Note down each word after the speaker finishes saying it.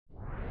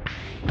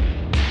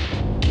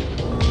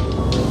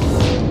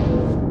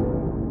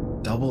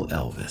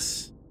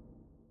Elvis.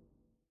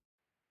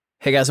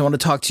 Hey guys, I want to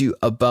talk to you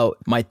about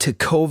my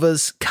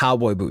Tecovas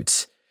cowboy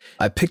boots.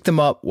 I picked them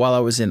up while I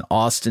was in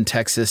Austin,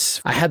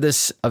 Texas. I had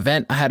this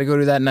event I had to go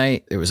to that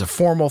night. It was a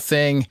formal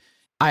thing.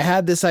 I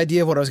had this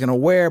idea of what I was going to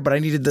wear, but I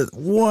needed the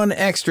one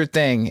extra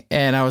thing.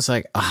 And I was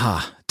like,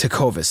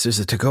 Tecovas. There's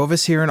a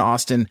Tecovas here in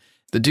Austin.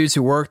 The dudes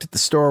who worked at the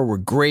store were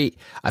great.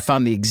 I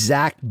found the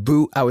exact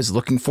boot I was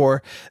looking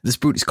for. This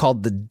boot is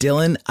called the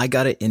Dylan. I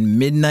got it in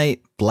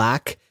midnight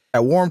black. I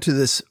wore them to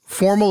this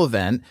formal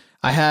event.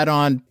 I had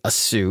on a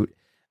suit.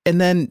 And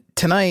then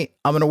tonight,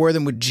 I'm going to wear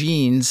them with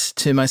jeans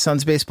to my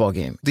son's baseball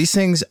game. These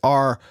things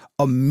are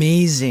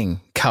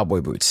amazing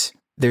cowboy boots.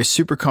 They're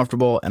super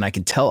comfortable, and I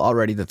can tell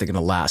already that they're going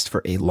to last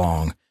for a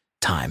long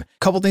time. A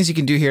couple things you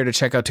can do here to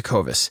check out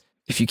Tecovas.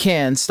 If you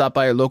can, stop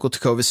by your local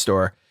Tecovas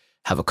store,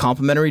 have a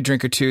complimentary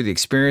drink or two. The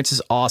experience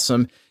is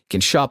awesome. You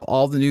can shop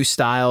all the new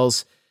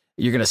styles.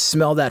 You're going to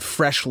smell that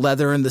fresh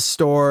leather in the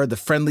store. The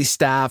friendly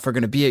staff are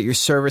going to be at your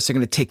service. They're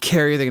going to take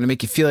care of you. They're going to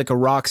make you feel like a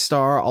rock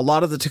star. A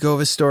lot of the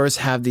Tecovas stores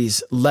have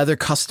these leather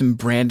custom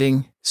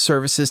branding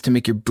services to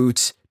make your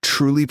boots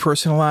truly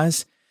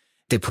personalized.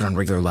 They put on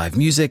regular live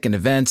music and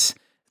events.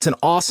 It's an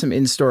awesome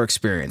in-store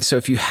experience. So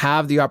if you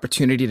have the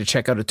opportunity to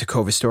check out a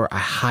Tecovas store, I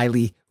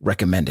highly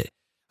recommend it.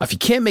 If you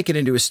can't make it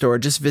into a store,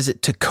 just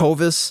visit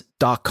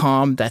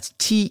tecovas.com. That's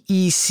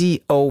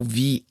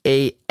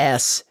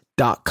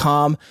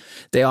TECOVAS.com.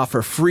 They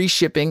offer free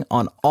shipping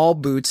on all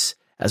boots,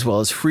 as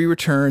well as free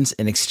returns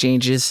and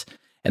exchanges,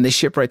 and they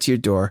ship right to your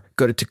door.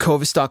 Go to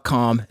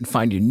tecovas.com and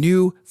find your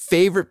new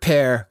favorite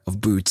pair of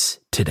boots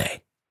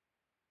today.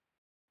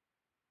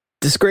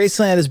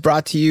 Disgraceland is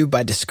brought to you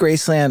by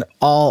Disgraceland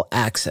All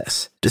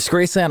Access.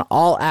 Disgraceland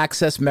All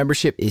Access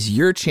membership is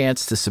your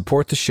chance to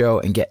support the show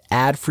and get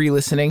ad-free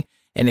listening,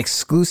 an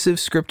exclusive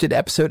scripted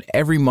episode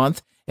every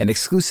month, and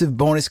exclusive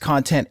bonus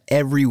content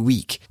every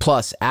week,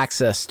 plus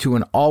access to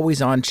an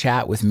always-on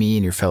chat with me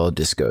and your fellow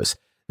discos.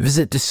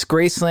 Visit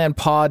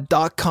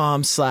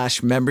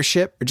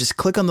disgracelandpod.com/membership or just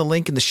click on the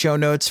link in the show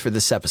notes for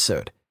this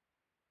episode.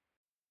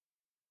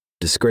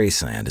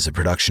 Disgraceland is a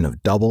production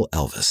of Double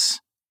Elvis.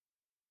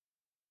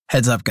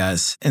 Heads up,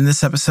 guys. In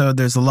this episode,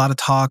 there's a lot of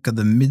talk of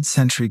the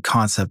mid-century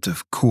concept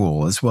of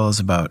cool, as well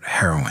as about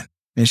heroin.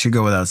 It should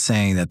go without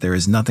saying that there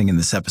is nothing in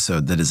this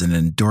episode that is an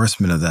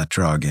endorsement of that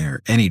drug,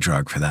 or any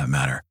drug for that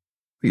matter.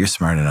 But you're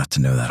smart enough to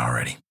know that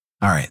already.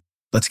 All right,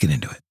 let's get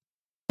into it.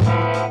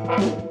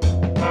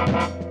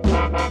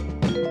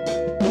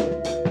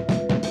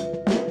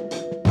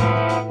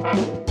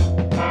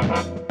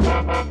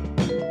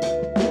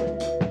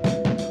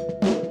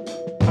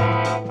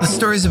 The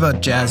stories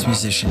about jazz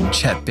musician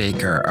Chet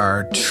Baker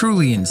are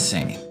truly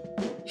insane.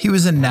 He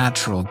was a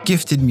natural,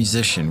 gifted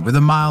musician with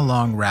a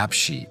mile-long rap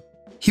sheet.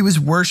 He was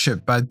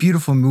worshipped by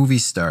beautiful movie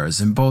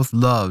stars and both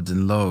loved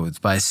and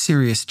loathed by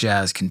serious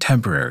jazz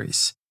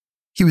contemporaries.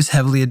 He was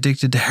heavily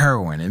addicted to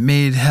heroin and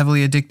made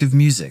heavily addictive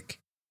music.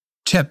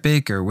 Chet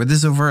Baker, with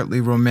his overtly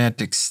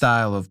romantic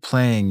style of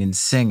playing and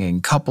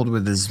singing, coupled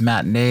with his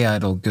matinee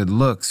idol good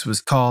looks,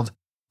 was called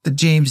the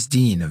James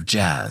Dean of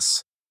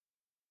jazz.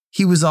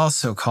 He was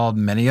also called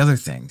many other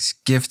things: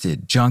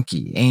 gifted,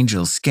 junkie,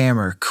 angel,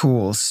 scammer,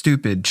 cool,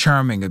 stupid,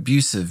 charming,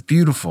 abusive,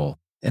 beautiful,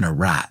 and a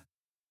rat.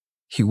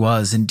 He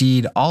was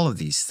indeed all of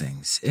these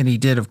things, and he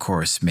did, of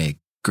course, make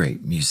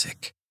great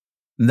music.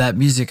 And that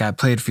music I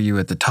played for you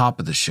at the top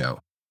of the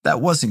show,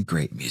 that wasn't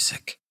great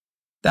music.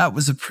 That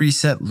was a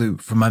preset loop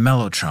from my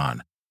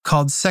Mellotron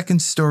called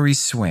Second Story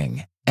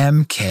Swing,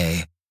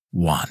 MK1.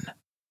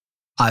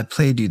 I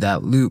played you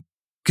that loop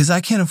because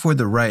I can't afford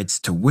the rights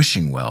to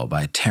Wishing Well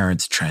by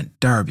Terence Trent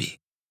D'Arby.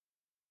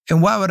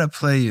 And why would I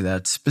play you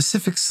that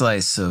specific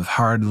slice of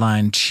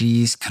hardline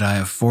cheese? Could I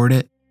afford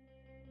it?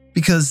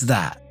 Because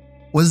that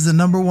was the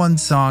 #1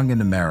 song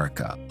in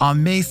America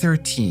on May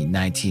 13,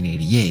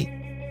 1988,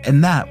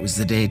 and that was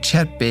the day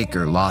Chet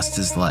Baker lost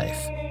his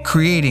life,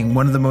 creating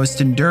one of the most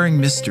enduring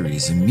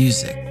mysteries in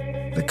music,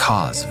 the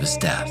cause of his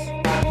death.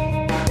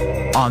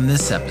 On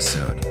this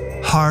episode,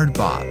 hard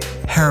bop,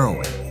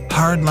 heroin,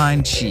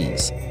 hardline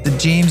cheese, the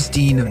James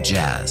Dean of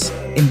jazz,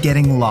 and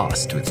getting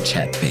lost with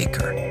Chet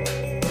Baker.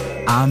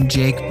 I'm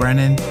Jake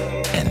Brennan,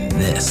 and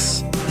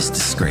this is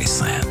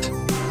Disgraceland.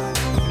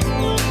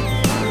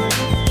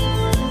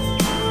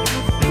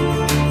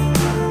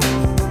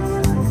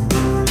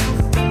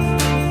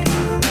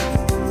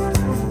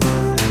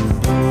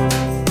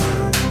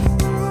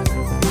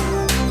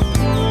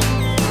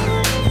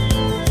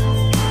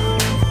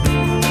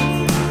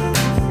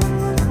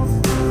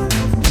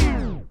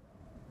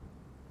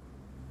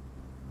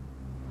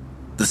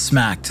 The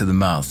smack to the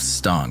mouth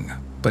stung,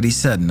 but he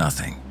said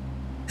nothing.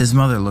 His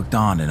mother looked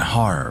on in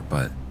horror,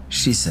 but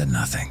she said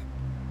nothing.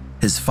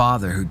 His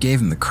father, who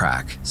gave him the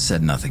crack,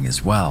 said nothing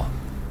as well.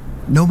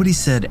 Nobody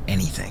said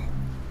anything.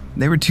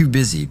 They were too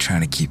busy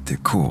trying to keep their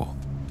cool.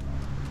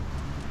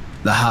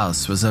 The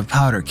house was a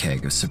powder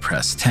keg of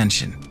suppressed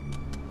tension.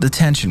 The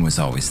tension was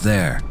always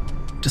there,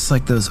 just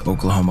like those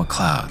Oklahoma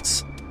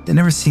clouds. They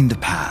never seemed to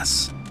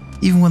pass.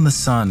 Even when the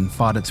sun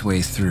fought its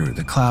way through,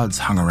 the clouds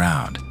hung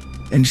around.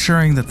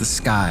 ensuring that the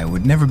sky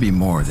would never be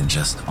more than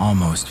just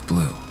almost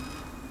blue.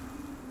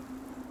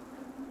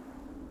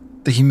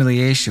 The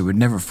humiliation would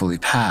never fully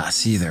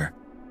pass either.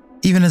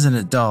 Even as an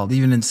adult,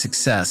 even in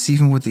success,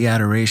 even with the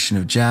adoration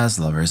of jazz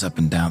lovers up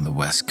and down the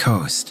West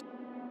Coast,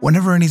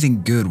 whenever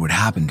anything good would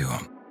happen to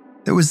him,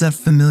 there was that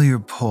familiar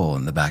pull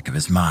in the back of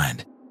his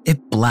mind.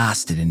 It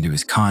blasted into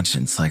his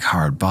conscience like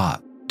hard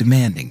bop,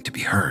 demanding to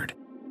be heard.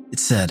 It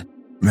said,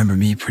 "Remember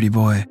me, pretty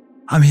boy?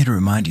 I'm here to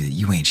remind you that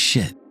you ain't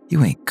shit.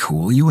 You ain't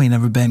cool. You ain't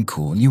never been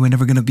cool, and you ain't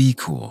never gonna be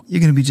cool. You're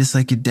gonna be just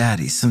like your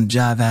daddy, some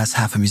jive-ass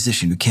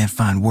half-a-musician who can't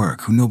find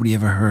work, who nobody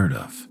ever heard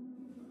of."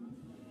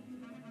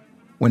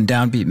 When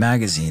Downbeat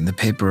magazine, the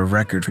paper of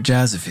record for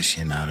jazz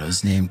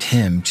aficionados, named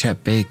him,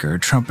 Chet Baker,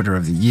 Trumpeter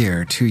of the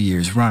Year 2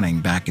 years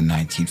running back in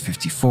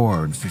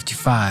 1954 and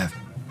 55,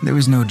 there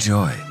was no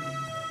joy.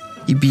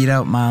 He beat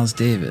out Miles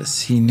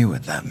Davis. He knew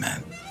what that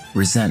meant.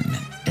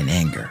 Resentment and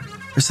anger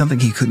for something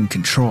he couldn't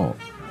control.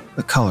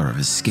 The color of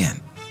his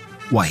skin.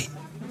 White.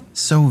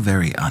 So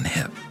very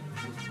unhip.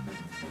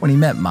 When he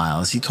met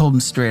Miles, he told him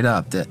straight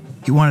up that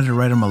he wanted to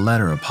write him a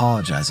letter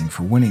apologizing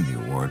for winning the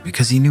award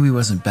because he knew he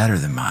wasn't better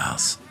than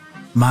Miles.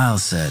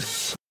 Miles said,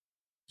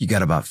 "You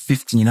got about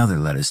 15 other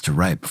letters to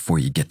write before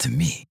you get to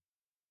me."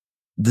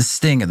 The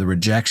sting of the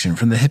rejection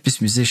from the hippest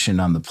musician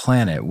on the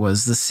planet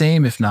was the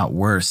same, if not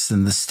worse,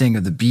 than the sting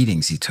of the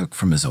beatings he took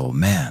from his old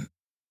man.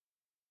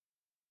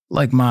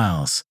 Like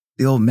Miles,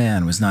 the old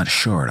man was not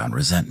short on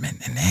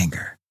resentment and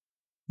anger.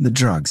 The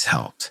drugs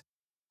helped.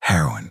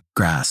 Heroin,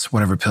 grass,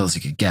 whatever pills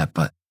he could get,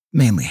 but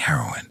mainly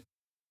heroin.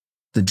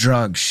 The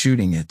drug,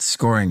 shooting it,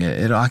 scoring it,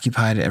 it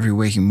occupied every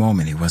waking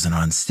moment he wasn't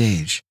on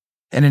stage.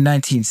 And in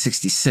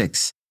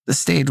 1966, the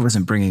stage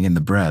wasn't bringing in the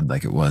bread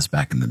like it was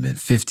back in the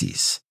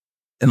mid-50s.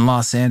 In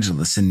Los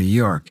Angeles and New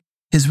York,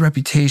 his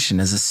reputation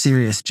as a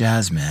serious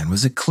jazz man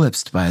was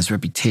eclipsed by his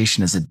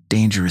reputation as a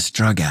dangerous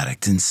drug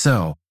addict, and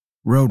so,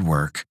 road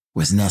work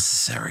was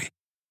necessary.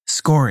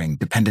 Scoring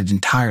depended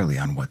entirely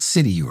on what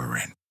city you were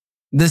in.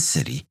 This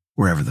city,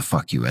 wherever the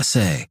fuck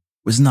USA,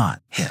 was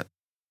not hip.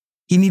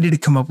 He needed to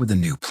come up with a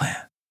new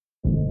plan.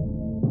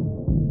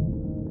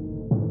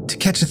 To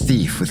Catch a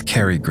Thief with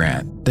Cary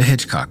Grant, the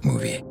Hitchcock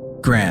movie.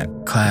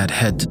 Grant, clad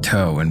head to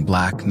toe in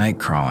black,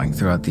 night-crawling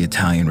throughout the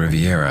Italian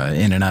Riviera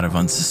in and out of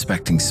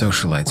unsuspecting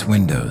socialites'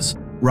 windows,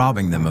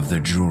 robbing them of their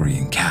jewelry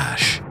and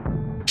cash.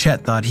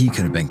 Chet thought he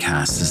could have been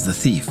cast as the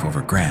thief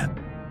over Grant.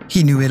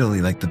 He knew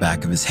Italy like the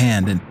back of his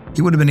hand, and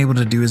he would have been able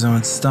to do his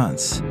own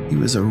stunts. He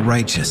was a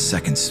righteous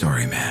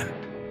second-story man.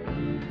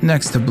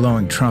 Next to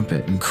blowing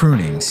trumpet and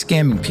crooning,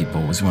 scamming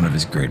people was one of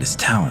his greatest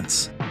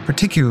talents,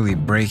 particularly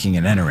breaking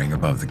and entering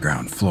above the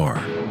ground floor.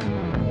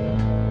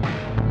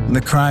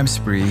 The crime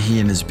spree he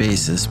and his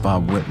bassist,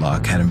 Bob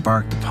Whitlock, had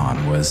embarked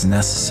upon was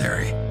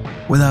necessary.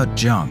 Without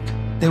junk,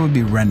 they would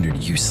be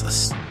rendered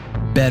useless,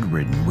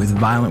 bedridden with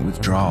violent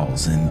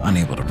withdrawals and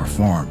unable to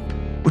perform,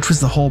 which was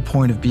the whole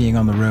point of being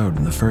on the road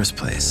in the first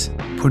place.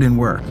 Put in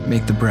work,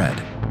 make the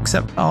bread,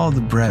 except all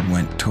the bread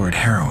went toward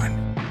heroin,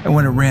 and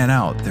when it ran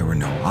out, there were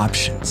no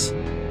options.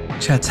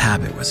 Chet's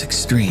habit was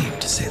extreme,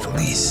 to say the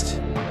least.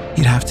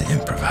 He'd have to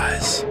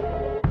improvise.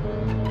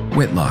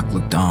 Whitlock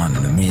looked on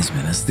in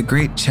amazement as the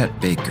great Chet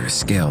Baker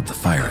scaled the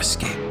fire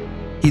escape.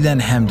 He then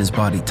hemmed his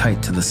body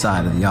tight to the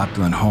side of the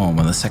opulent home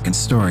on the second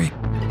story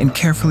and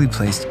carefully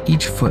placed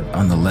each foot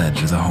on the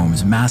ledge of the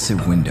home's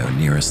massive window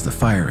nearest the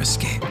fire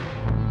escape.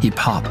 He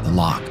popped the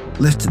lock,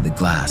 lifted the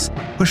glass,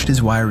 pushed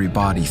his wiry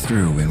body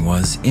through, and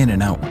was in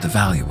and out with the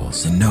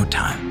valuables in no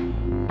time.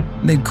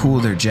 They'd cool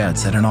their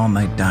jets at an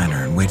all-night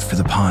diner and wait for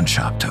the pawn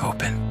shop to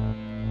open.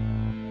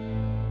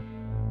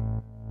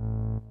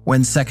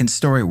 When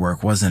second-story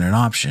work wasn't an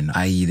option,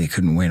 i.e. they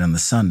couldn't wait on the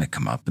sun to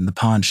come up and the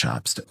pawn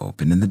shops to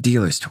open and the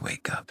dealers to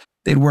wake up,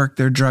 they'd work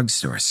their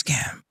drugstore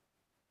scam.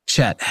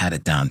 Chet had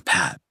it down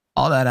pat.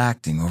 All that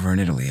acting over in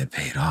Italy had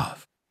paid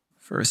off.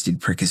 First, he'd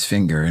prick his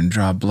finger and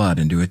draw blood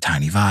into a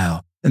tiny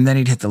vial, and then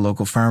he'd hit the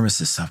local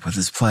pharmacist up with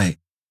his plate.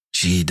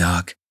 "Gee,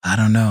 doc, I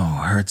don't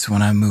know. Hurts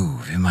when I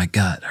move. In my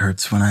gut.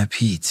 Hurts when I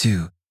pee,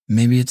 too.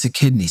 Maybe it's a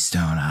kidney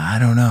stone. I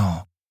don't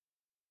know."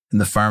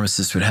 And the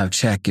pharmacist would have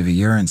Chet give a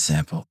urine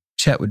sample.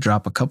 Chet would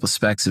drop a couple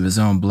specks of his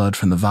own blood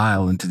from the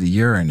vial into the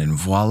urine, and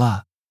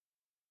voila.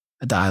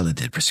 A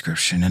dilated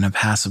prescription and a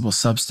passable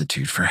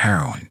substitute for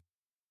heroin.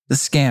 The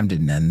scam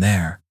didn't end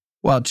there.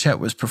 While Chet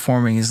was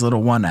performing his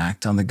little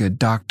one-act on the good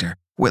doctor,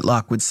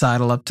 Whitlock would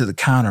sidle up to the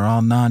counter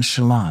all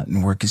nonchalant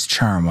and work his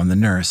charm on the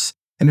nurse,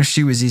 and if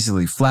she was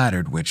easily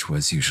flattered, which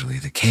was usually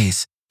the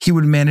case, he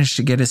would manage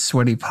to get his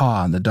sweaty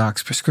paw on the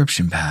doc's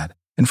prescription pad,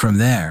 and from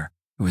there,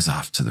 it was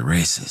off to the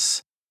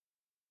races.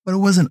 But it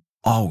wasn't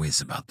always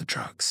about the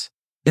drugs.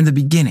 In the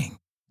beginning,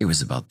 it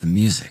was about the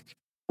music.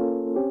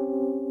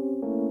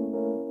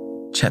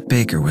 Chet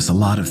Baker was a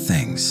lot of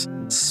things.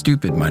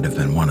 Stupid might have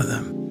been one of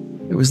them.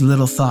 There was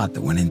little thought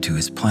that went into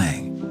his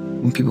playing.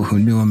 When people who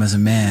knew him as a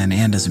man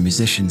and as a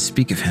musician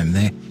speak of him,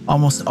 they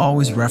almost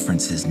always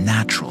reference his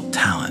natural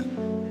talent.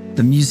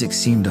 The music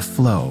seemed to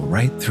flow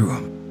right through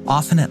him,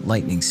 often at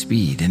lightning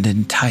speed and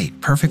in tight,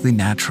 perfectly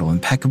natural,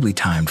 impeccably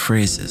timed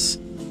phrases.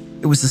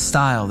 It was a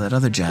style that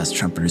other jazz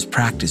trumpeters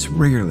practiced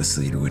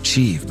rigorously to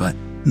achieve, but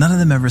none of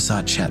them ever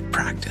saw Chet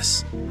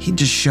practice. He'd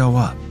just show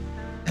up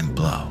and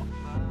blow.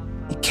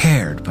 He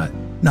cared, but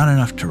not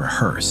enough to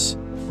rehearse,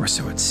 or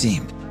so it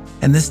seemed.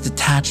 And this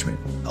detachment,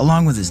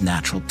 along with his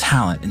natural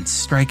talent and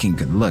striking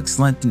good looks,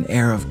 lent an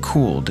air of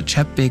cool to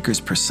Chet Baker's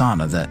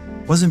persona that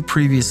wasn't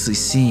previously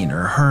seen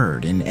or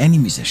heard in any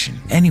musician,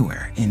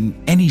 anywhere,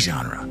 in any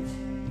genre.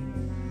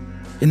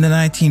 In the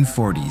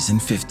 1940s and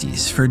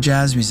 50s, for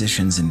jazz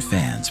musicians and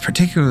fans,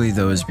 particularly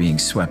those being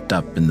swept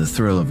up in the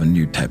thrill of a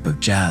new type of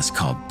jazz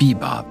called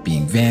bebop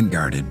being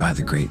vanguarded by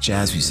the great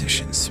jazz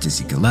musicians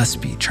Dizzy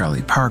Gillespie,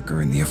 Charlie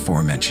Parker, and the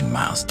aforementioned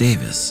Miles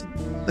Davis,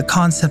 the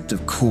concept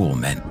of cool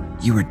meant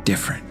you were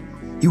different.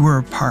 You were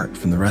apart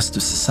from the rest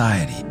of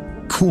society.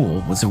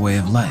 Cool was a way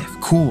of life.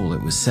 Cool,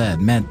 it was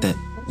said, meant that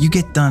you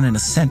get done in a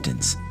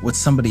sentence what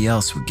somebody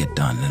else would get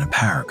done in a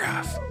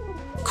paragraph.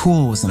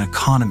 Cool was an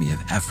economy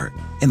of effort,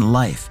 in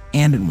life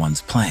and in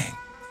one's playing.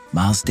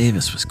 Miles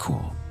Davis was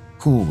cool.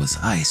 Cool was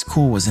ice.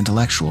 Cool was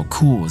intellectual.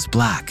 Cool was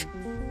black.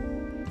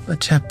 But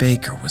Chet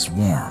Baker was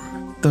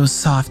warm. Those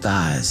soft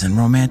eyes and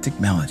romantic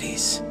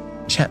melodies.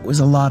 Chet was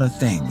a lot of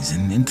things,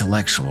 and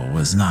intellectual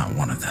was not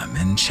one of them,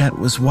 and Chet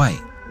was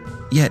white.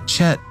 Yet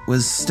Chet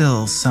was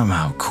still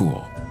somehow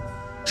cool.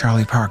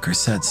 Charlie Parker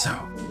said so.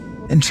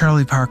 And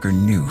Charlie Parker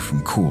knew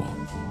from cool.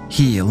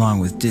 He, along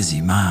with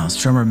Dizzy, Miles,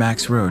 drummer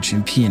Max Roach,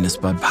 and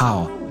pianist Bud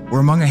Powell, were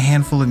among a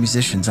handful of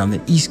musicians on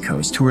the East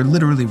Coast who were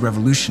literally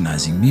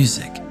revolutionizing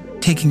music,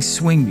 taking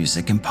swing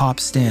music and pop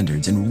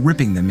standards and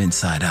ripping them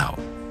inside out,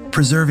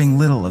 preserving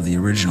little of the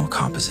original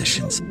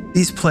compositions.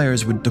 These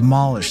players would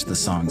demolish the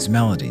song's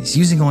melodies,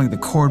 using only the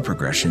chord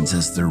progressions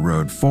as their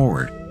road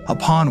forward,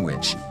 upon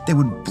which they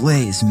would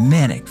blaze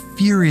manic,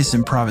 furious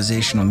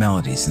improvisational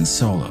melodies and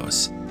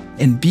solos.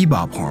 And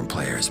bebop horn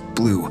players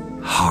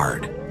blew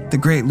hard. The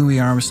great Louis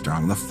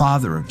Armstrong, the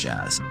father of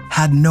jazz,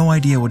 had no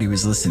idea what he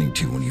was listening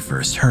to when he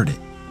first heard it.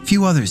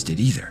 Few others did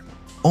either.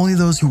 Only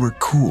those who were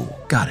cool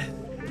got it.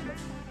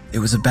 It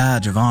was a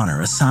badge of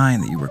honor, a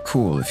sign that you were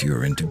cool if you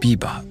were into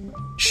bebop.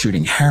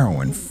 Shooting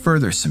heroin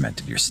further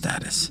cemented your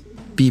status.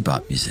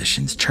 Bebop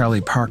musicians,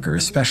 Charlie Parker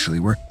especially,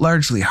 were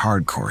largely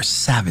hardcore,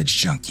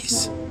 savage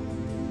junkies.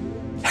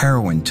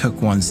 Heroin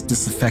took one's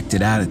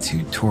disaffected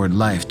attitude toward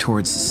life,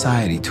 toward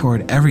society,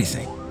 toward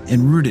everything,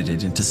 and rooted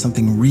it into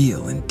something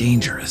real and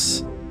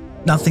dangerous.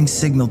 Nothing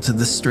signaled to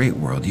the straight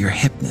world your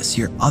hipness,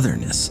 your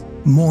otherness,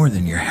 more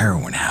than your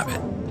heroin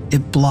habit.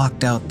 It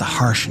blocked out the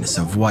harshness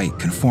of white,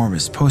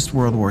 conformist,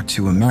 post-World War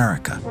II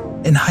America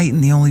and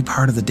heightened the only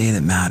part of the day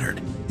that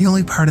mattered, the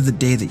only part of the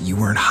day that you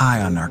weren't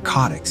high on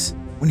narcotics,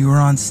 when you were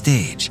on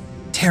stage,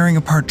 tearing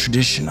apart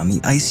tradition on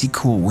the icy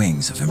cool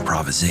wings of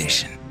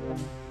improvisation.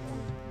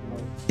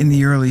 In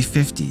the early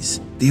 50s,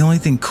 the only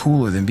thing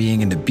cooler than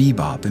being into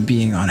bebop and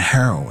being on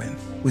heroin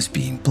was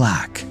being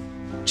black.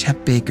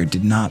 Chet Baker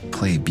did not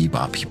play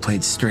bebop, he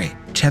played straight.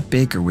 Chet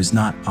Baker was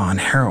not on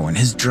heroin.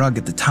 His drug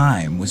at the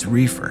time was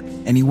reefer,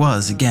 and he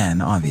was,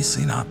 again,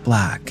 obviously not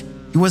black.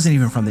 He wasn't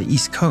even from the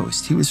East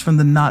Coast. He was from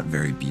the not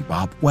very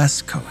bebop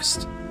West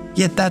Coast.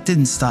 Yet that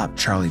didn't stop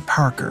Charlie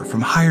Parker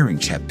from hiring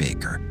Chet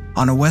Baker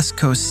on a West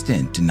Coast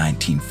stint in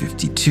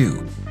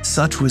 1952.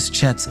 Such was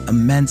Chet's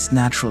immense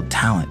natural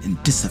talent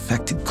and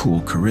disaffected cool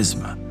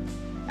charisma.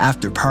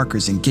 After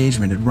Parker's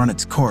engagement had run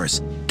its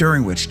course,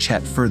 during which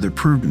Chet further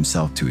proved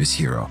himself to his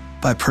hero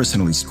by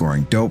personally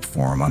scoring dope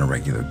for him on a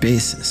regular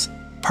basis,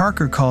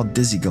 Parker called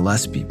Dizzy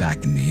Gillespie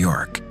back in New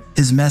York.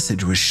 His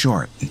message was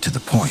short and to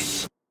the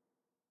point.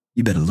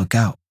 You better look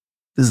out.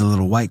 There's a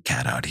little white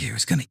cat out here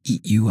who's gonna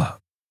eat you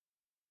up.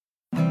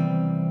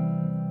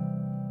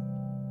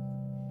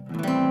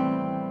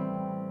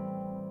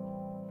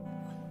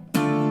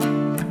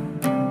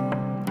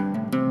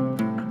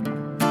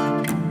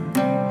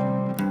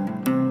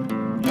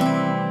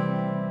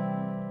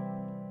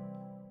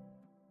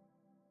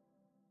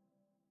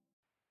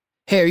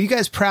 Hey, are you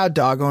guys proud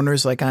dog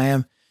owners like I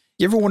am?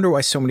 You ever wonder why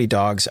so many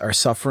dogs are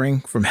suffering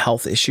from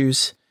health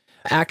issues?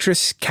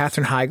 Actress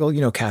Katherine Heigl, you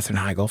know Katherine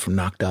Heigl from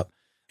Knocked Up,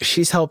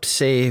 she's helped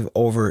save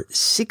over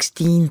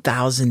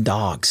 16,000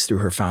 dogs through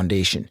her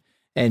foundation.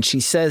 And she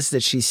says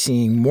that she's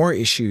seeing more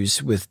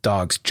issues with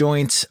dogs'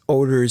 joints,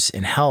 odors,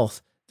 and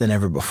health than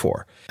ever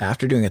before.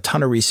 After doing a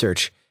ton of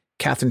research,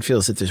 Katherine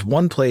feels that there's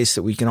one place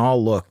that we can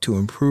all look to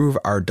improve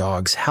our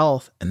dog's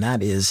health, and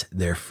that is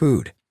their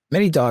food.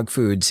 Many dog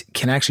foods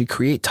can actually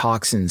create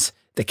toxins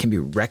that can be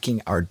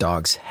wrecking our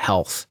dog's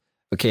health.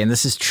 Okay, and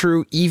this is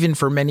true even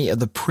for many of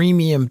the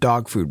premium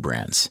dog food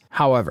brands.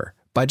 However,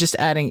 by just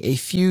adding a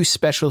few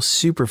special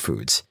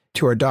superfoods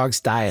to our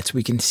dog's diets,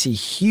 we can see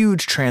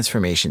huge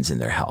transformations in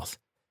their health.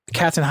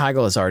 Katherine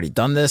Heigl has already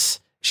done this.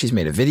 She's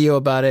made a video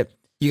about it.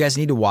 You guys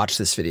need to watch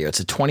this video.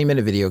 It's a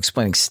 20-minute video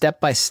explaining step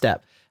by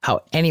step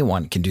how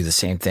anyone can do the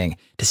same thing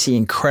to see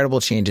incredible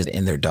changes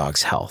in their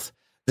dog's health.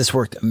 This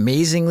worked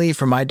amazingly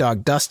for my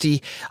dog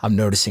Dusty. I'm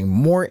noticing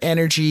more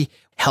energy,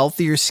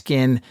 healthier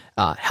skin,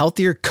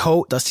 healthier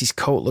coat. Dusty's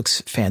coat looks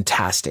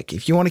fantastic.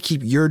 If you want to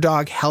keep your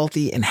dog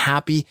healthy and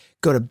happy,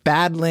 go to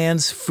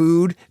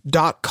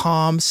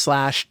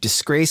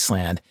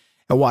badlandsfood.com/disgraceland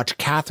and watch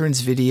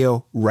Catherine's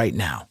video right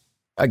now.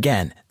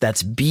 Again,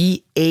 that's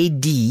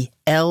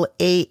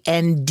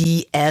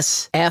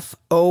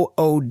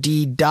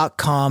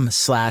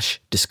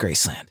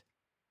badlandsfood.com/disgraceland.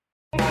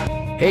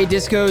 Hey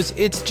Discos,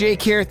 it's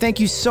Jake here. Thank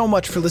you so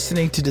much for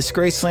listening to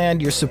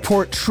Disgraceland. Your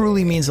support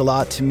truly means a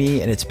lot to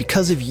me, and it's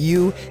because of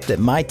you that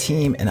my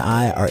team and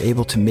I are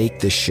able to make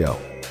this show.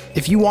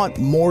 If you want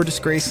more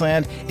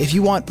Disgraceland, if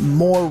you want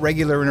more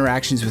regular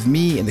interactions with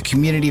me and the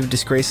community of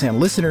Disgraceland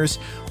listeners,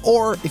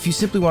 or if you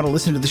simply want to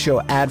listen to the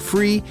show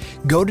ad-free,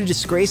 go to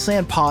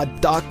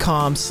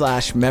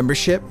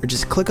disgracelandpod.com/membership or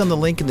just click on the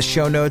link in the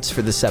show notes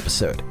for this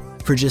episode.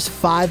 For just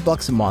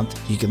 $5 a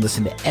month, you can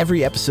listen to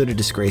every episode of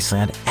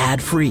Disgraceland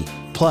ad-free.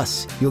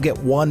 Plus, you'll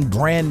get one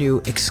brand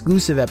new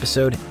exclusive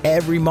episode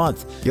every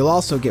month. You'll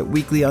also get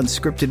weekly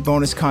unscripted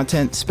bonus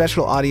content,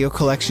 special audio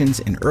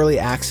collections, and early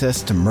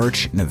access to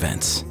merch and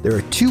events. There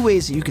are 2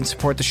 ways that you can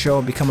support the show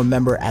and become a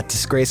member at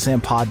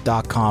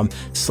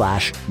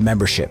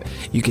disgracelandpod.com/membership.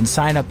 You can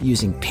sign up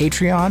using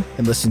Patreon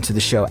and listen to the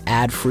show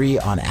ad-free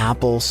on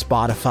Apple,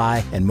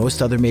 Spotify, and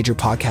most other major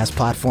podcast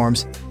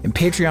platforms. And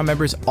Patreon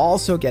members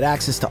also get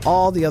access to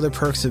all the other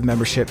perks of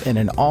membership and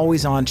an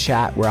always-on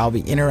chat where I'll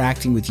be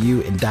interacting with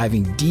you and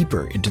diving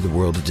deeper into the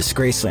world of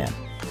Disgraceland.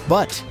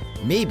 But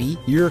maybe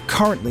you're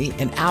currently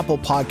an Apple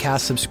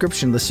Podcast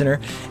subscription listener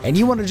and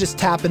you want to just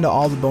tap into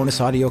all the bonus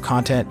audio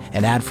content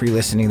and ad-free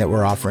listening that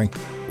we're offering.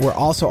 We're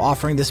also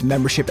offering this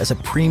membership as a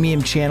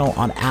premium channel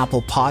on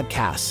Apple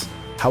Podcasts.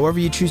 However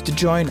you choose to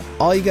join,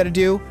 all you got to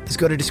do is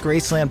go to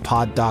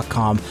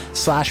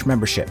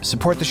disgracelandpod.com/membership.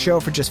 Support the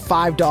show for just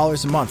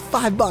 $5 a month,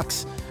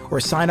 $5, or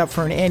sign up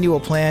for an annual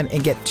plan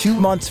and get 2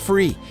 months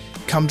free.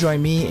 Come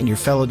join me and your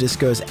fellow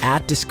discos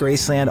at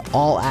Disgraceland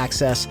All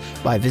Access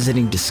by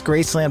visiting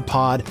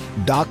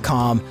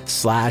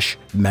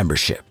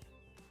disgracelandpod.com/membership.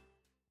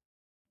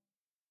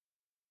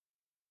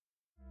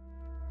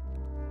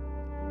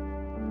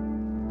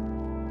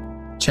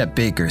 Chet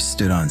Baker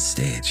stood on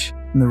stage,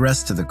 and the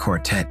rest of the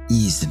quartet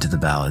eased into the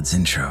ballad's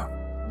intro.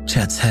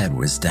 Chet's head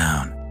was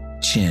down,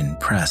 chin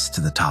pressed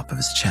to the top of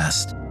his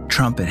chest,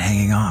 trumpet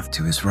hanging off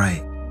to his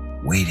right,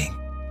 waiting,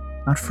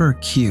 not for a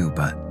cue,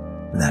 but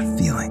for that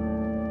feeling.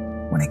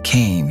 When it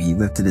came, he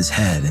lifted his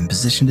head and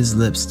positioned his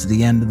lips to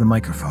the end of the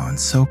microphone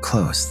so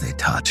close they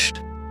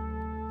touched.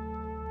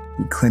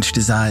 He clenched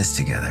his eyes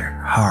together,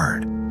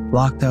 hard,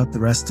 blocked out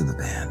the rest of the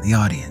band, the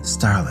audience,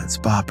 starlets,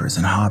 boppers,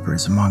 and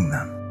hoppers among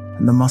them,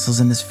 and the muscles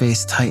in his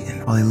face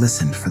tightened while he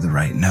listened for the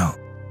right note.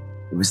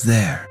 It was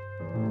there,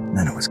 and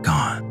then it was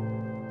gone.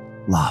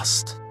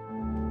 Lost.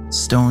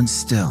 Stone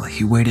still,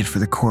 he waited for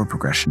the chord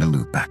progression to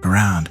loop back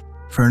around,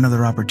 for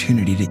another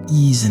opportunity to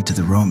ease into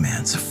the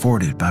romance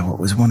afforded by what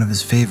was one of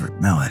his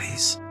favorite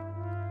melodies.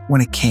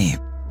 When it came,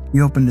 he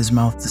opened his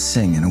mouth to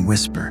sing in a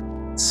whisper,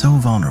 so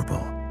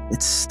vulnerable,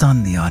 it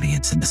stunned the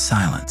audience into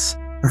silence,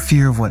 for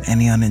fear of what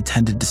any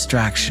unintended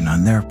distraction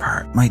on their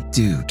part might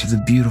do to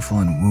the beautiful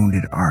and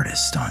wounded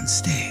artist on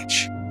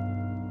stage.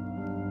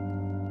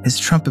 His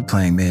trumpet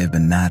playing may have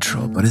been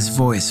natural, but his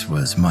voice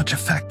was much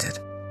affected,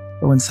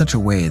 though in such a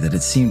way that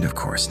it seemed, of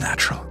course,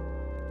 natural.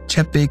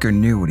 Chet Baker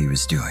knew what he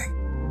was doing.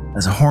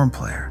 As a horn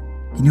player,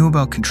 he knew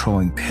about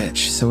controlling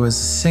pitch, so as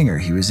a singer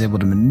he was able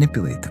to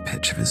manipulate the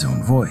pitch of his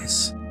own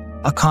voice,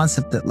 a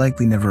concept that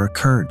likely never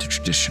occurred to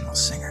traditional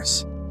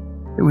singers.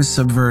 It was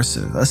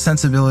subversive, a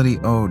sensibility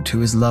owed to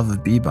his love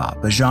of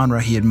bebop, a genre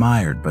he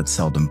admired but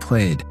seldom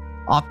played,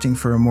 opting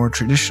for a more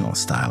traditional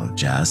style of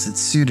jazz that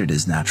suited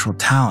his natural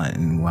talent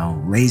and, well,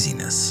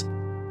 laziness.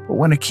 But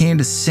when it came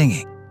to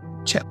singing,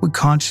 Chet would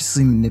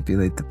consciously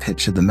manipulate the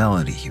pitch of the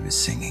melody he was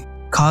singing,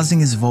 causing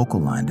his vocal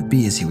line to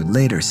be, as he would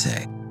later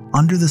say,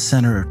 under the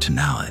center of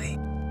tonality.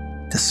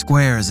 To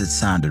squares it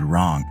sounded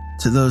wrong.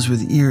 To those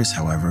with ears,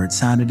 however, it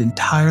sounded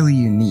entirely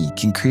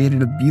unique and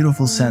created a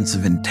beautiful sense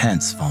of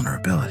intense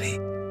vulnerability.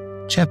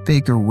 Chet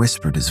Baker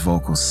whispered his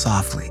vocals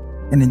softly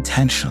and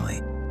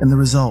intentionally, and the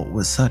result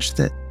was such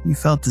that you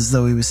felt as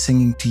though he was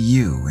singing to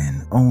you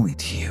and only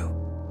to you.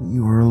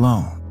 You were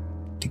alone,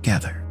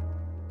 together.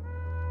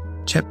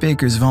 Chet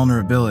Baker's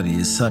vulnerability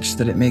is such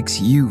that it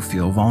makes you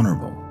feel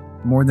vulnerable.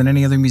 More than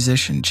any other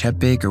musician, Chet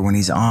Baker, when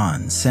he's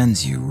on,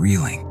 sends you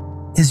reeling.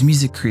 His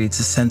music creates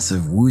a sense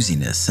of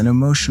wooziness and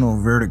emotional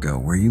vertigo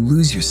where you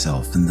lose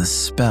yourself in the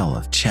spell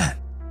of Chet.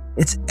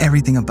 It's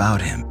everything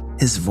about him,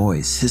 his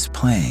voice, his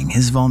playing,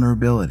 his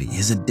vulnerability,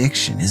 his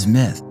addiction, his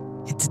myth.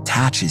 It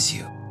detaches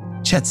you.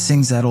 Chet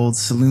sings that old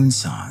saloon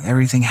song,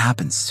 "Everything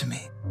Happens to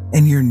Me,"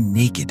 and you're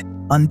naked,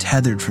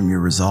 untethered from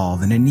your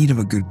resolve and in need of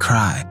a good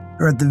cry,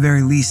 or at the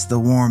very least the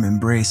warm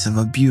embrace of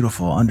a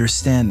beautiful,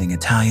 understanding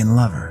Italian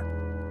lover.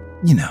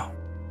 You know,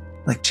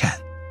 like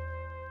Chet.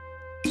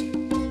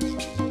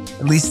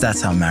 At least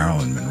that's how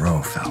Marilyn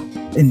Monroe felt,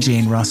 and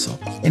Jane Russell,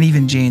 and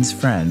even Jane's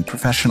friend,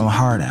 professional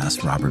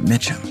hard-ass Robert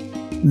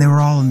Mitchum. and they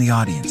were all in the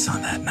audience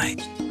on that night.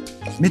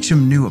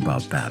 Mitchum knew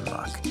about bad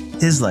luck.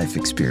 His life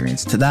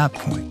experience to that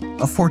point,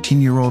 a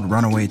 14-year-old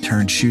runaway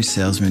turned shoe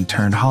salesman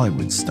turned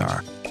Hollywood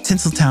star,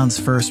 Tinseltown's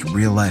first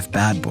real-life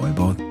bad boy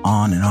both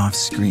on and off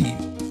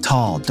screen.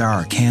 Tall,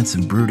 dark,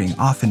 handsome, brooding,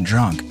 often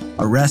drunk,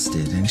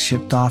 arrested and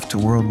shipped off to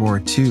World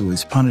War II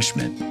as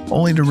punishment,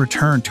 only to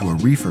return to a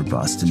reefer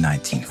bust in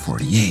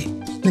 1948.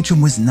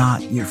 Mitchum was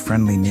not your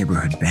friendly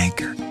neighborhood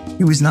banker.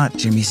 He was not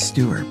Jimmy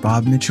Stewart.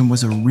 Bob Mitchum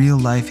was a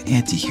real-life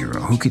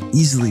anti-hero who could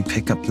easily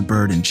pick up the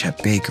burden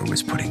Chet Baker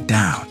was putting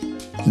down.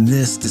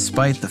 This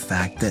despite the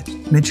fact that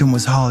Mitchum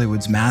was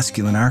Hollywood's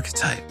masculine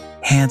archetype,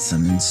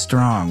 handsome and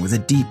strong with a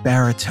deep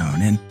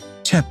baritone, and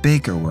Chet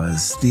Baker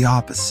was the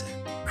opposite,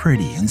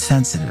 pretty and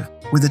sensitive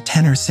with a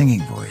tenor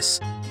singing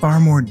voice, far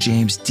more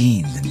James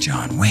Dean than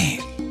John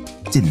Wayne.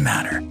 Didn't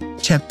matter.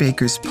 Chet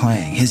Baker's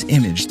playing, his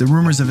image, the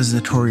rumors of his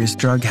notorious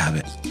drug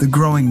habit, the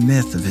growing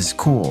myth of his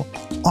cool,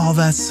 all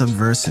that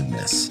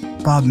subversiveness,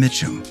 Bob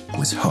Mitchum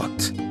was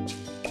hooked.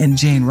 And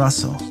Jane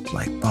Russell,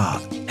 like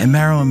Bob, and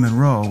Marilyn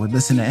Monroe would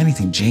listen to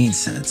anything Jane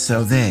said,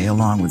 so they,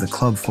 along with a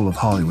club full of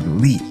Hollywood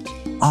elite,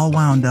 all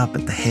wound up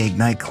at the Hague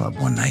nightclub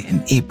one night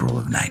in April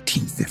of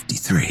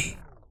 1953.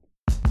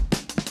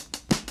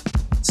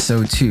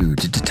 So too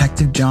did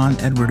Detective John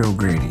Edward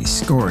O'Grady,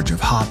 scourge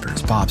of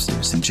hoppers,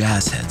 bobsters, and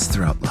jazz heads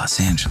throughout Los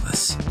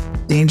Angeles.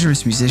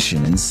 Dangerous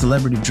musician and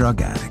celebrity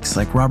drug addicts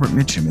like Robert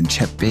Mitchum and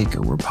Chet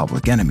Baker were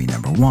public enemy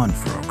number one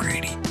for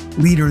O'Grady,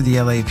 leader of the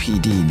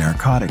LAPD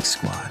narcotics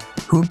squad,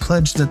 who had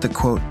pledged that the,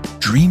 quote,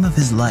 dream of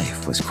his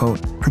life was,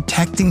 quote,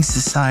 protecting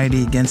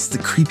society against the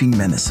creeping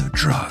menace of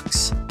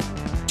drugs.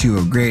 To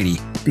O'Grady,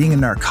 being a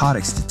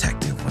narcotics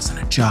detective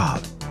wasn't a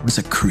job, it was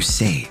a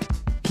crusade.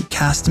 He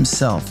cast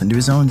himself into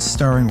his own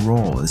starring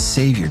role as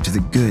savior to the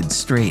good,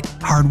 straight,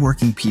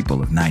 hard-working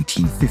people of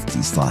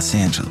 1950s Los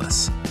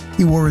Angeles.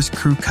 He wore his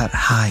crew cut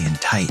high and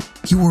tight.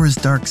 He wore his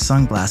dark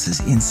sunglasses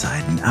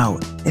inside and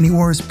out, and he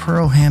wore his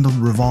pearl-handled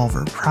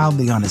revolver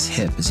proudly on his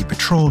hip as he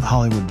patrolled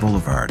Hollywood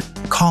Boulevard,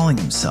 calling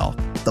himself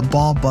the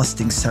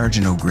ball-busting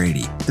Sergeant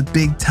O'Grady, the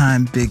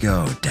big-time Big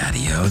O,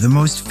 Daddy-O, the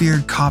most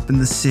feared cop in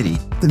the city,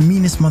 the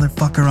meanest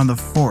motherfucker on the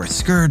force,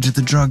 scourge of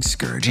the drug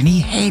scourge, and he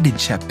hated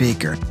Chet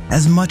Baker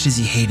as much as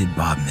he hated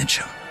Bob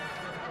Mitchum.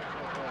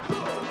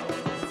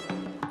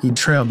 He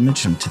trailed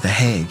Mitchum to The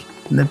Hague,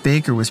 and that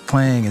Baker was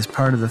playing as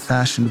part of the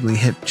fashionably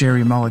hip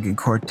Jerry Mulligan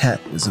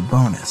quartet was a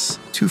bonus,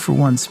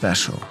 2-for-1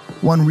 special,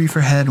 1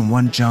 reefer head and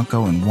 1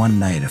 Junko in one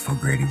night if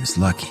O'Grady was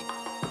lucky.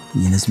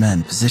 He and his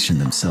men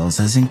positioned themselves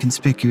as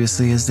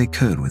inconspicuously as they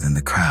could within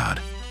the crowd,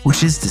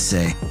 which is to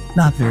say,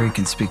 not very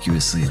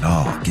conspicuously at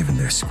all given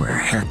their square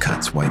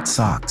haircuts, white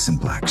socks,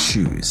 and black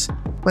shoes.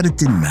 But it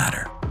didn't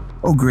matter.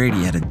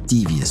 O'Grady had a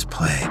devious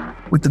play.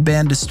 With the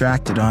band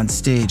distracted on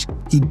stage,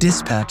 he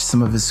dispatched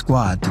some of his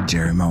squad to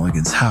Jerry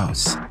Mulligan's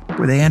house,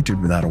 where they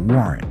entered without a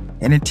warrant,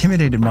 and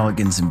intimidated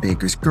Mulligan's and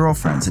Baker's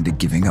girlfriends into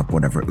giving up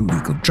whatever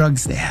illegal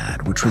drugs they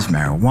had, which was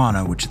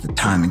marijuana, which at the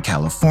time in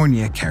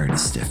California carried a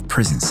stiff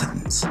prison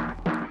sentence.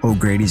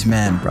 O'Grady's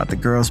men brought the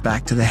girls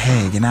back to The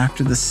Hague, and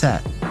after the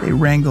set, they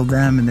wrangled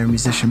them and their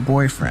musician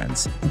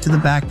boyfriends into the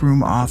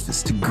backroom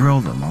office to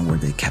grill them on where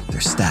they kept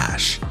their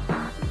stash.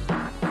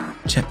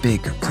 Chet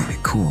Baker played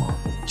it cool.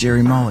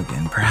 Jerry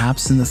Mulligan,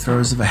 perhaps in the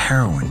throes of a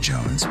heroin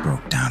Jones,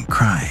 broke down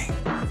crying.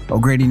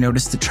 O'Grady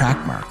noticed the track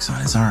marks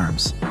on his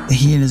arms.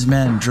 He and his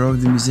men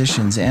drove the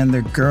musicians and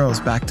their girls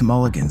back to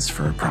Mulligan's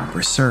for a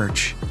proper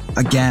search,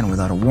 again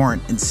without a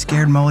warrant, and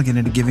scared Mulligan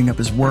into giving up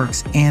his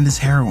works and his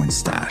heroin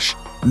stash,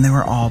 and they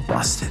were all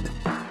busted.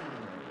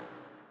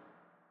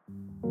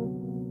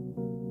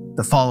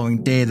 The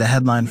following day, the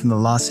headline from the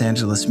Los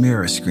Angeles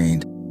Mirror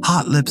screamed,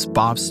 "Hot Lips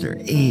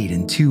Bobster, 8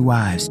 and 2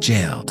 wives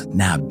jailed,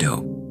 nab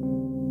dope."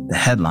 The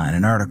headline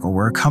and article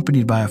were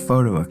accompanied by a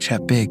photo of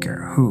Chet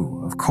Baker,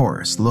 who, of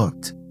course,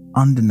 looked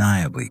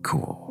undeniably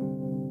cool.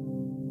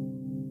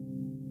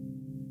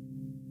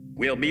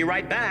 We'll be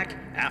right back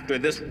after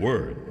this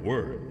word.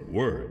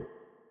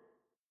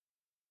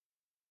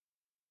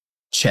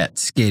 Chet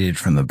skated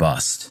from the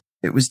bust.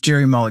 It was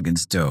Jerry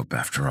Mulligan's dope,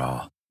 after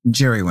all.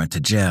 Jerry went to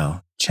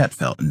jail. Chet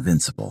felt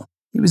invincible.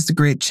 He was the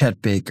great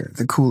Chet Baker,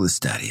 the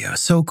coolest daddy-o,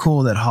 so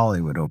cool that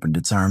Hollywood opened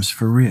its arms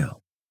for real.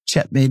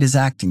 Chet made his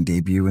acting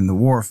debut in the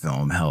war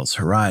film Hell's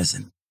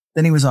Horizon.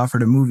 Then he was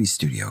offered a movie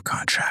studio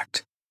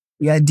contract.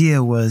 The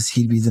idea was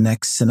he'd be the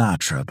next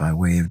Sinatra by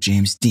way of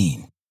James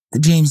Dean. The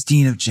James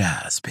Dean of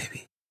jazz,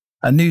 baby.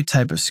 A new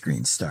type of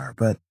screen star,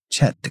 but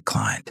Chet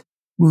declined.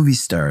 Movie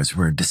stars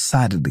were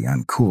decidedly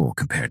uncool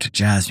compared to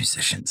jazz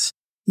musicians.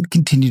 He'd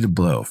continue to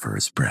blow for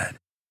his bread.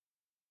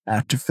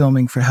 After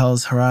filming for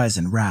Hell's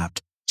Horizon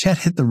wrapped, Chet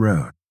hit the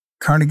road.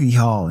 Carnegie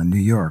Hall in New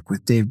York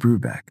with Dave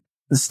Brubeck.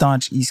 The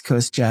staunch East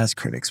Coast jazz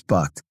critics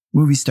bucked.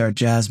 Movie star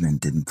Jasmine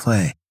didn't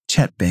play.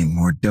 Chet banged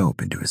more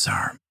dope into his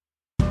arm.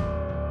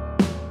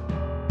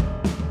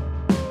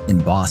 In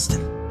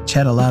Boston,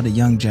 Chet allowed a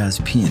young jazz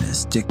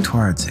pianist, Dick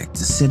Twardzik,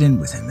 to sit in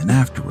with him, and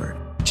afterward,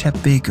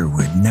 Chet Baker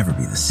would never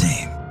be the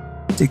same.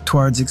 Dick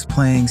Twardzik's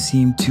playing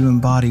seemed to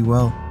embody,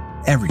 well,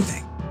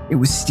 everything. It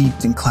was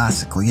steeped in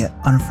classical yet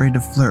unafraid to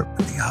flirt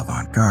with the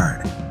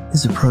avant-garde.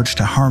 His approach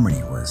to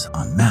harmony was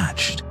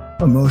unmatched.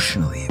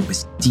 Emotionally, it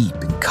was deep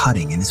and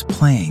cutting, and his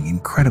playing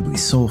incredibly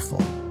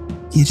soulful.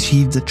 He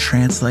achieved a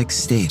trance-like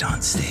state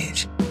on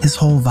stage. His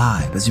whole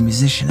vibe as a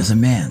musician, as a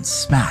man,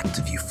 smacked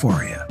of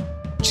euphoria.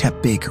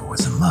 Chet Baker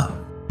was in love.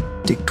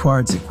 Dick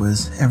Twardzik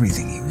was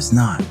everything he was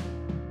not.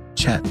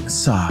 Chet was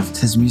soft,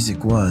 his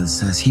music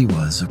was, as he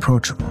was,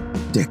 approachable.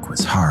 Dick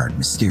was hard,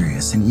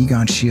 mysterious, an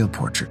Egon Schiele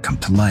portrait come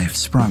to life,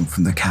 sprung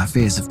from the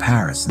cafes of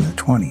Paris in the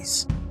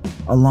 20s.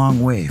 A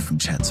long way from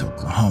Chet's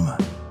Oklahoma.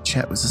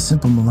 Chet was a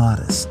simple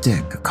melodist,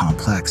 Dick a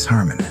complex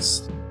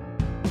harmonist.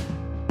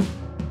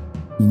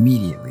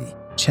 Immediately,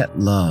 Chet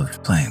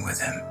loved playing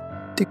with him.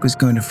 Dick was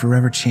going to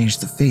forever change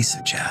the face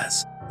of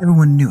jazz.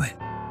 Everyone knew it,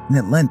 and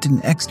it lent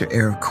an extra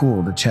air of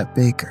cool to Chet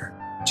Baker.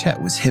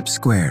 Chet was hip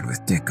squared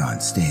with Dick on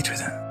stage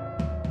with him.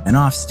 And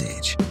off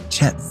stage,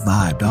 Chet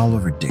vibed all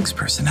over Dick's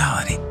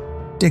personality.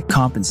 Dick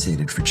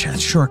compensated for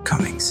Chet's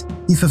shortcomings.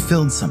 He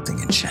fulfilled something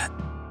in Chet.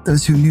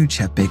 Those who knew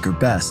Chet Baker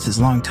best, his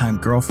longtime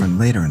girlfriend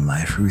later in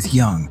life, Ruth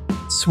Young,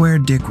 swear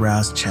Dick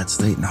roused Chet's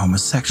latent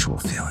homosexual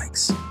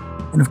feelings.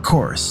 And of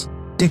course,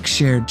 Dick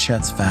shared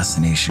Chet's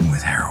fascination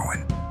with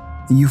heroin.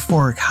 The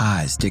euphoric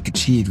highs Dick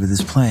achieved with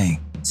his playing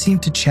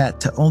seemed to Chet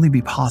to only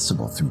be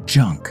possible through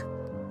junk.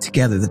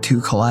 Together, the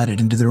two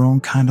collided into their own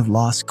kind of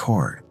lost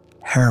chord,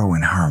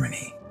 heroin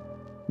harmony.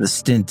 The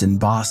stint in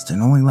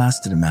Boston only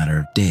lasted a matter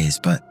of days,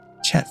 but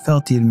Chet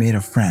felt he had made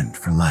a friend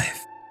for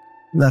life.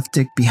 He left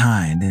Dick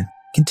behind and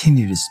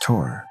continued his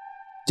tour.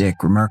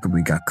 Dick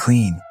remarkably got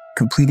clean,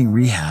 completing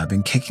rehab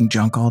and kicking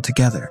junk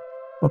altogether.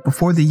 But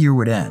before the year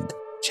would end,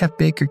 Chet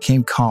Baker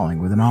came calling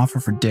with an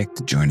offer for Dick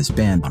to join his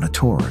band on a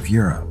tour of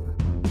Europe.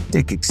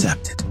 Dick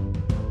accepted.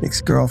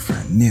 Dick's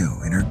girlfriend knew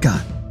in her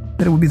gut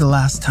that it would be the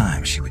last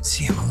time she would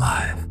see him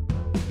alive.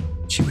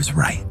 She was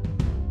right.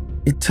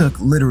 It took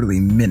literally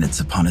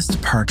minutes upon his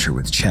departure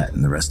with Chet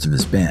and the rest of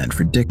his band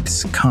for Dick to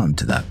succumb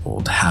to that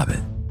old habit.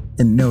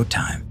 In no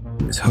time,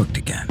 he was hooked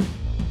again.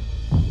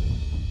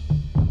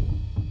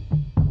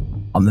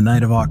 On the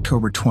night of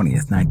October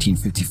 20th,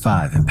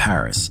 1955 in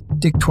Paris,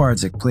 Dick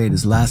Twardzik played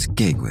his last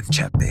gig with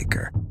Chet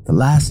Baker, the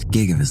last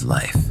gig of his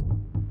life.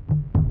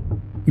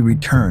 He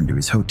returned to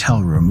his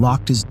hotel room,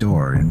 locked his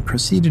door, and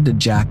proceeded to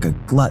jack a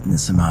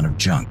gluttonous amount of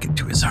junk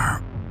into his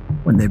arm.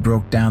 When they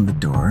broke down the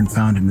door and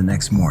found him the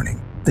next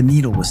morning, the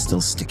needle was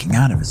still sticking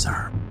out of his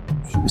arm.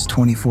 He was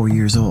 24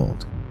 years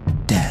old,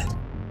 dead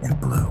and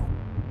blue.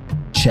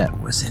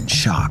 Chet was in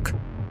shock.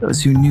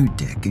 Those who knew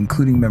Dick,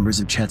 including members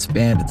of Chet's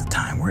band at the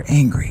time, were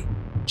angry.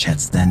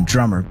 Chet's then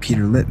drummer,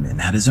 Peter Littman,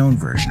 had his own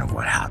version of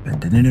what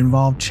happened, and it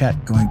involved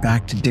Chet going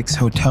back to Dick's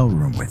hotel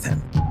room with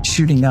him,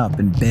 shooting up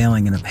and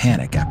bailing in a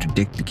panic after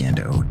Dick began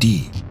to OD.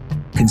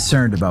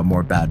 Concerned about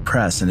more bad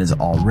press and his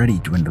already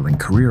dwindling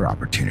career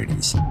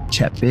opportunities,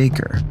 Chet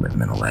Baker,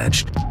 Littman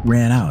alleged,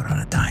 ran out on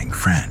a dying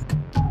friend.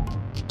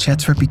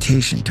 Chet's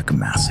reputation took a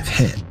massive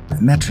hit,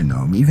 with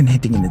Metronome even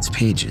hinting in its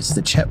pages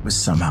that Chet was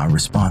somehow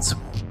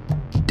responsible.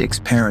 Dick's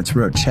parents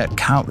wrote Chet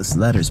countless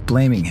letters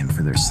blaming him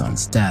for their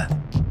son's death.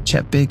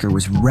 Chet Baker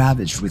was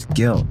ravaged with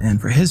guilt and,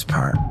 for his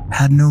part,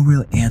 had no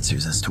real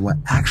answers as to what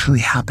actually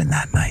happened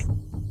that night.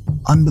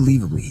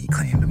 Unbelievably, he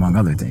claimed, among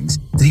other things,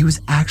 that he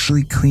was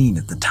actually clean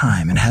at the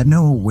time and had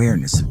no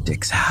awareness of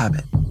Dick's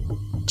habit.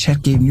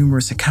 Chet gave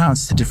numerous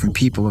accounts to different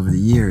people over the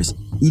years,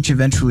 each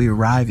eventually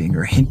arriving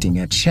or hinting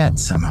at Chet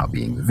somehow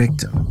being the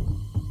victim.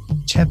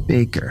 Chet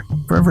Baker,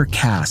 forever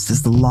cast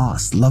as the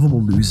lost,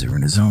 lovable loser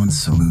in his own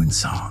saloon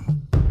song.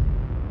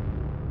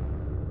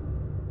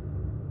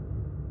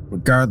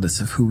 Regardless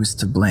of who was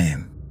to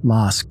blame,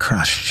 loss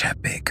crushed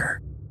Chet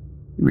Baker.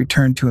 He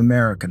returned to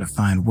America to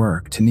find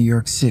work, to New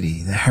York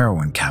City, the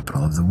heroin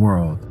capital of the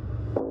world.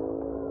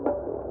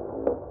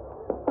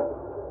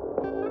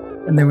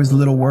 And there was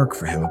little work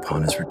for him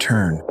upon his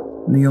return,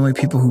 and the only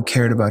people who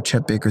cared about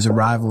Chet Baker's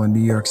arrival in New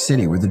York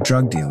City were the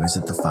drug dealers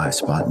at the Five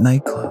Spot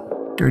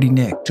nightclub. Dirty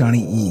Nick,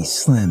 Johnny E,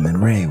 Slim,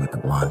 and Ray with the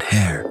blonde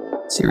hair.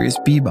 Serious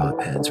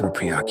bebop heads were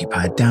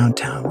preoccupied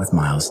downtown with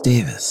Miles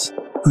Davis,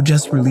 who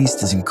just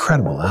released his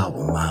incredible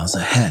album Miles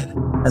Ahead,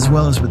 as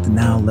well as with the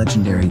now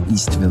legendary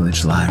East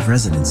Village live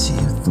residency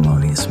of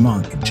Thelonious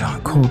Monk and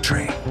John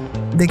Coltrane.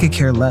 They could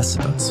care less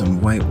about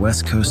some white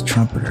West Coast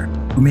trumpeter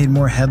who made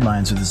more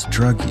headlines with his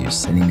drug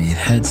use than he made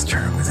heads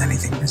turn with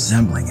anything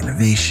resembling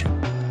innovation.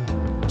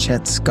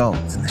 Chet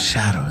skulked in the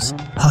shadows,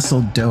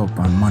 hustled dope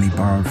on money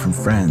borrowed from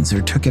friends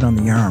or took it on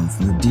the arm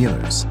from the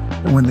dealers.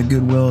 But when the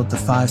goodwill at the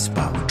Five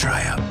Spot would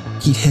dry up,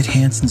 he'd hit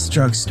Hanson's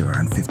drugstore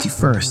on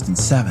 51st and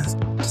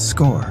 7th to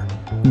score.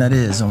 And that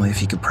is, only if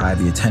he could pry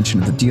the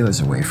attention of the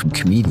dealers away from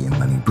comedian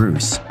Lenny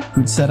Bruce,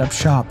 who'd set up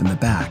shop in the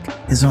back,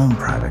 his own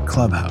private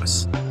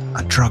clubhouse,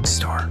 a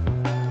drugstore.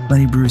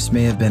 Lenny Bruce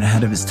may have been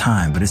ahead of his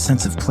time, but his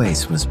sense of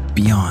place was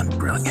beyond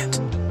brilliant.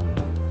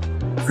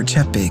 For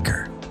Chet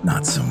Baker,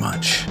 not so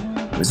much.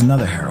 There was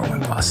another heroin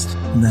bust,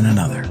 and then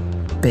another.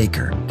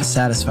 Baker, to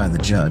satisfy the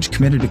judge,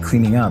 committed to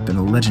cleaning up in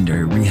a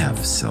legendary rehab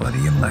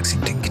facility in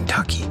Lexington,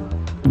 Kentucky.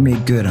 He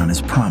made good on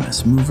his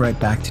promise, moved right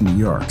back to New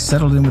York,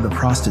 settled in with a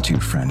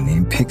prostitute friend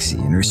named Pixie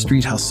and her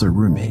street hustler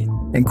roommate,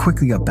 and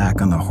quickly got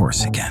back on the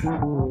horse again.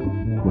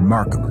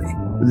 Remarkably,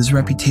 with his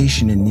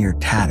reputation in near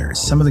tatters,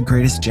 some of the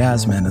greatest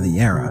jazzmen of the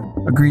era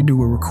agreed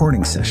to a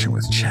recording session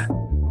with Chet.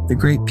 The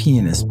great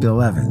pianist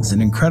Bill Evans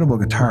and incredible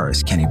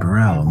guitarist Kenny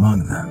Burrell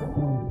among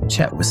them.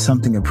 Chet was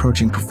something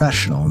approaching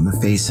professional in the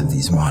face of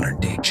these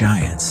modern-day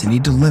giants, and he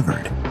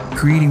delivered,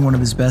 creating one of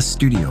his best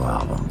studio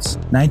albums,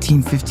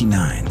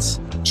 1959's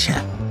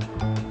Chet.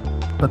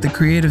 But the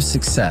creative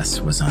success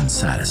was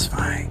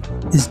unsatisfying.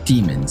 His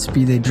demons,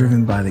 be they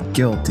driven by the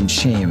guilt and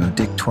shame of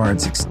Dick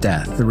Twardzik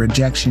death, the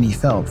rejection he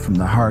felt from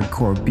the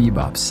hardcore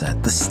bebop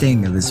set, the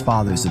sting of his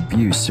father's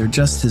abuse, or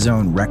just his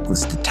own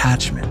reckless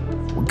detachment,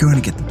 were going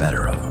to get the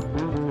better of him.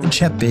 And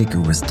Chet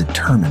Baker was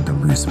determined to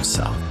lose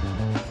himself.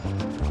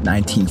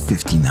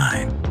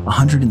 1959,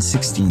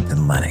 116th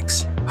and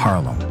Lenox,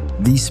 Harlem,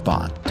 the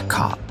spot to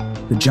cop.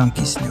 The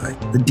junkies knew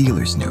it, the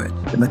dealers knew it,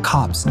 and the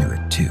cops knew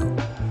it too.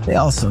 They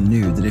also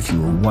knew that if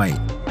you were white,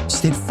 you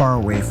stayed far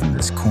away from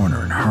this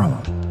corner in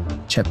Harlem.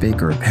 Chet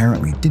Baker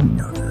apparently didn't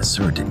know this,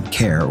 or didn't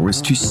care, or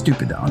was too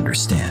stupid to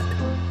understand.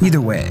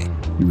 Either way,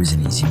 he was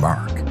an easy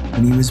mark,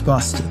 and he was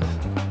busted.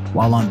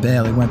 While on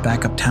bail, he went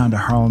back uptown to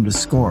Harlem to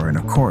score, and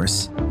of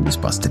course, he was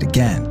busted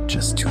again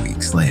just 2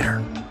 weeks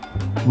later.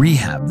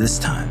 Rehab this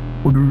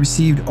time would be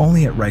received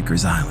only at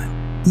Rikers Island.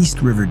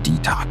 East River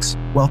Detox.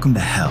 Welcome to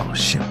hell,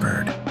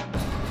 shitbird.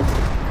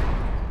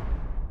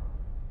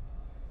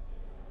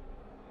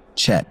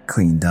 Chet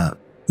cleaned up.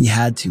 He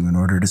had to in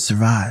order to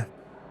survive.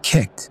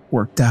 Kicked,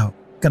 worked out,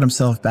 got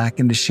himself back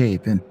into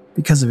shape, and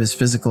because of his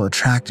physical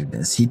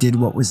attractiveness, he did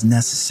what was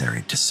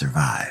necessary to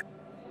survive.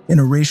 In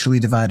a racially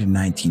divided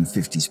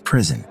 1950s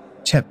prison,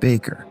 Chet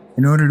Baker,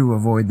 in order to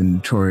avoid the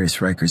notorious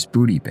Rikers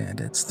booty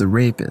bandits, the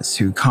rapists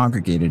who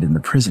congregated in the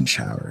prison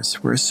showers,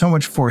 where so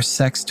much forced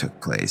sex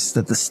took place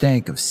that the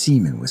stank of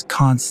semen was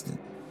constant,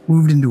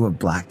 moved into a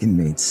black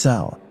inmate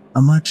cell,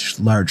 a much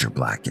larger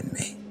black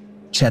inmate.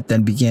 Chet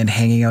then began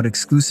hanging out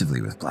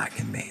exclusively with black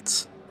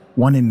inmates.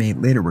 One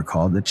inmate later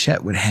recalled that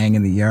Chet would hang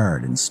in the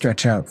yard and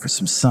stretch out for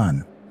some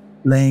sun,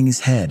 laying his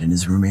head in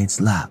his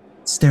roommate's lap,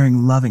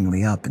 staring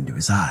lovingly up into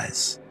his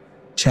eyes.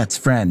 Chet's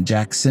friend,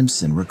 Jack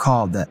Simpson,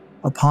 recalled that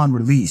upon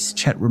release,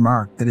 Chet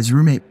remarked that his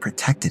roommate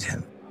protected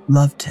him,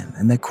 loved him,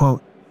 and that,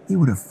 quote, he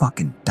would have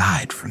fucking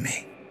died for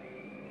me.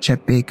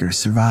 Chet Baker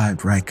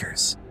survived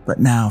Rikers, but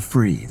now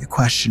free, the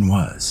question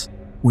was,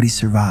 would he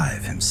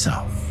survive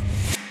himself?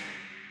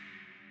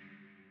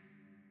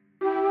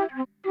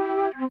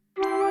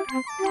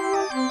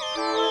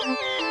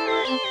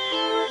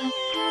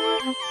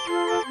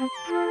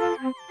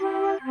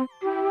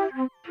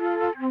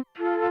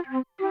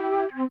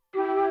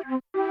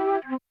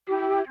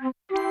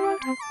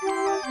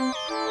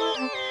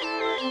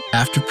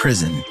 After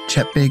prison,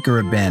 Chet Baker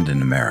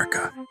abandoned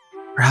America,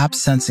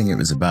 perhaps sensing it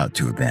was about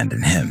to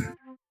abandon him.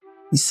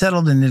 He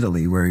settled in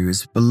Italy where he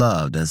was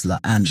beloved as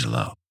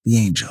L'Angelo, the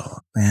Angel,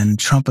 and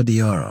Trompa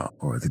d'Oro,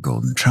 or the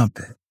Golden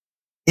Trumpet.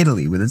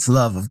 Italy, with its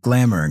love of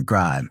glamour and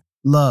grime,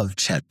 loved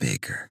Chet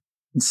Baker,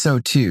 and so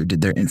too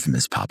did their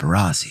infamous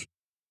paparazzi.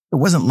 It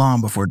wasn't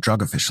long before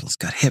drug officials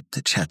got hip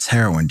to Chet's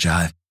heroin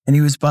jive, and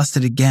he was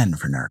busted again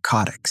for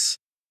narcotics.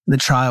 The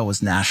trial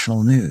was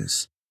national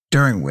news,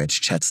 during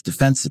which Chet's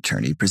defense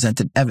attorney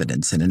presented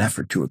evidence in an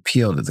effort to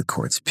appeal to the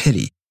court's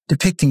pity,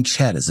 depicting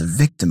Chet as a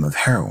victim of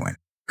heroin,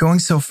 going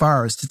so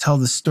far as to tell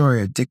the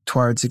story of Dick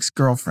Twardzik's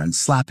girlfriend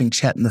slapping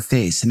Chet in the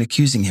face and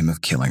accusing him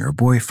of killing her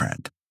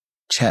boyfriend.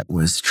 Chet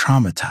was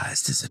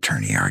traumatized, his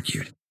attorney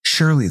argued.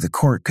 Surely the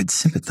court could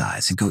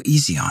sympathize and go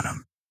easy on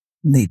him.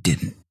 And they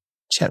didn't.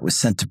 Chet was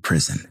sent to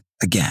prison.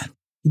 Again,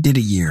 he did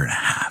 1.5 years.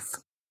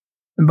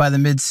 And by the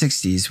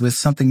mid-60s, with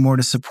something more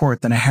to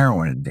support than a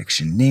heroin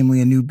addiction, namely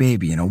a new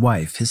baby and a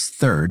wife, his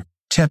third,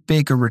 Chet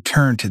Baker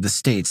returned to the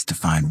States to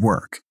find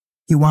work.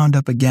 He wound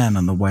up again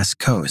on the West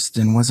Coast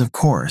and was, of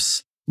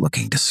course,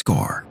 looking to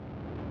score.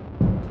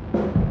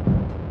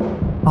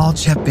 All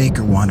Chet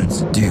Baker wanted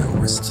to do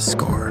was to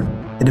score.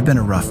 It had been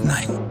a rough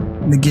night.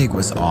 The gig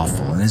was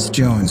awful and his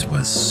Jones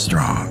was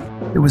strong.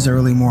 It was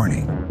early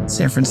morning.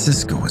 San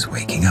Francisco was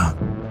waking up.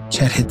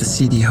 Chet hit the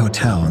CD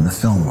Hotel in the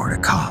Fillmore to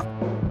cop.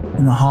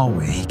 In the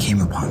hallway, he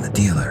came upon the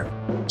dealer.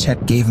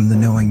 Chet gave him the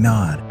knowing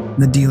nod,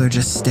 and the dealer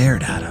just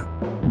stared at him.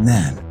 And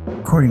then,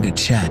 according to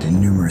Chet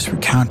in numerous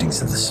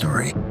recountings of the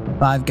story,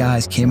 5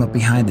 guys came up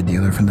behind the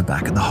dealer from the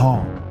back of the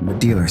hall. And the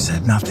dealer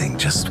said nothing,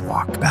 just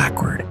walked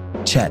backward.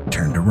 Chet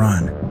turned to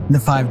run, and the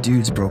 5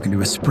 dudes broke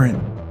into a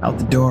sprint. Out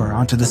the door,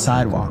 onto the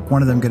sidewalk,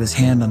 one of them got his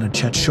hand onto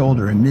Chet's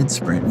shoulder in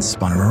mid-sprint and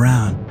spun him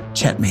around.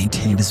 Chet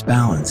maintained his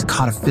balance,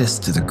 caught a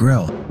fist to the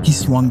grill. He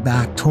swung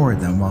back toward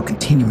them while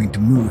continuing to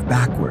move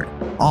backward.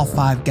 All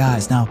 5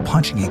 guys now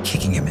punching and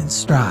kicking him in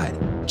stride.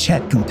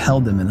 Chet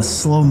compelled them in a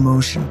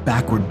slow-motion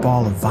backward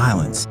ball of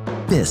violence.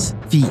 Fists,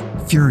 feet,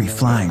 fury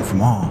flying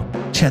from all.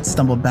 Chet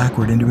stumbled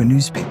backward into a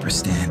newspaper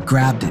stand,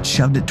 grabbed it,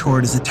 shoved it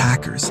toward his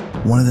attackers.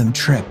 One of them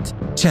tripped.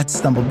 Chet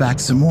stumbled back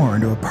some more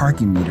into a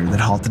parking meter that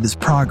halted his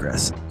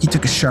progress. He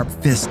took a sharp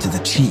fist to the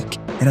cheek.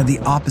 It had the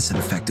opposite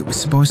effect it was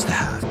supposed to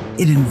have.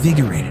 It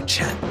invigorated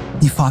Chet.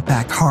 He fought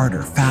back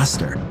harder,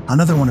 faster.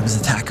 Another one of his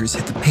attackers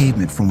hit the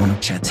pavement from one of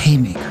Chet's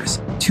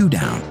haymakers. 2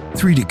 down,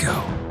 3 to go.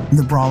 And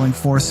the brawling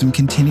foursome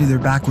continued their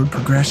backward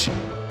progression.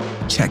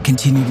 Chet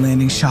continued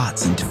landing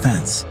shots in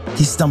defense.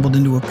 He stumbled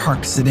into a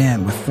parked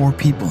sedan with 4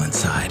 people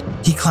inside.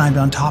 He climbed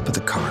on top of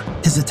the car.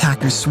 His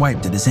attackers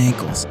swiped at his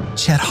ankles.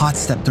 Chet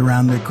hot-stepped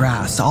around their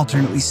grasp,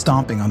 alternately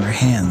stomping on their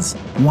hands.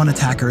 One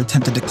attacker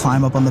attempted to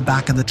climb up on the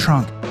back of the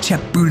trunk.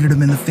 Chet booted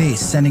him in the face,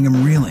 sending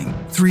him reeling.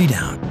 3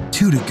 down,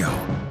 2 to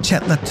go.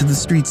 Chet leapt to the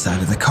street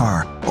side of the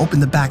car,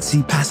 opened the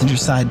backseat passenger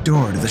side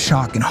door to the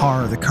shock and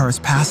horror of the car's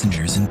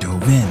passengers and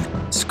dove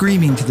in,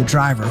 screaming to the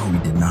driver, who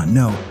he did not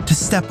know, to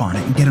step on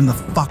it and get him the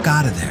fuck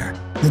out of there.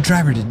 The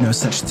driver did no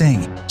such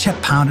thing. Chet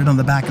pounded on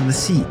the back of the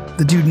seat.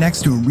 The dude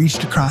next to him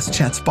reached across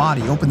Chet's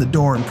body, opened the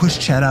door, and pushed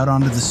Chet out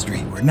onto the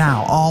street, where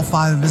now all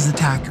 5 of his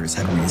attackers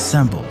had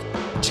reassembled.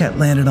 Chet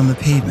landed on the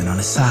pavement on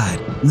his side.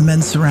 The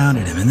men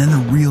surrounded him, and then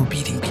the real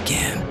beating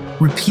began.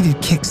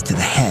 Repeated kicks to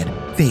the head,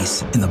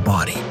 face, and the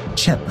body.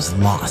 Chet was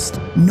lost,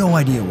 no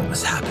idea what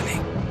was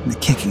happening. The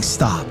kicking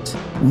stopped.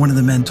 One of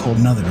the men told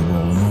another to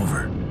roll him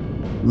over.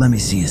 "Let me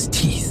see his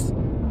teeth."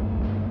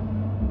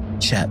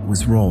 Chet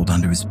was rolled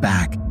onto his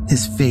back,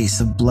 his face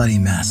a bloody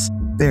mess.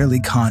 Barely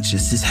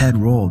conscious, his head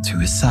rolled to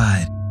his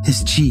side,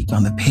 his cheek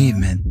on the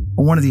pavement.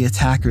 One of the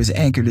attackers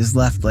anchored his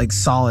left leg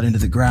solid into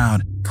the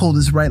ground, pulled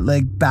his right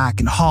leg back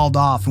and hauled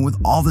off, and with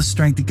all the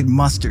strength he could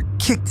muster,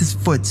 kicked his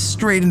foot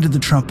straight into the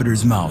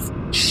trumpeter's mouth,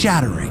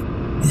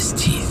 shattering his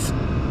teeth.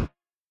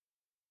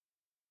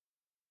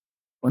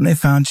 When they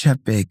found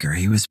Chet Baker,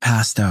 he was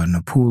passed out in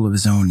a pool of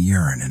his own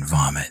urine and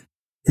vomit.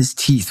 His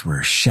teeth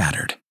were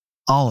shattered.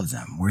 All of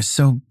them were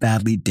so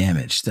badly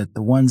damaged that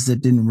the ones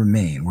that didn't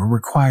remain were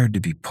required to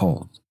be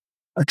pulled.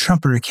 A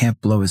trumpeter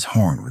can't blow his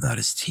horn without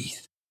his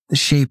teeth. The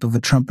shape of a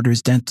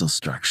trumpeter's dental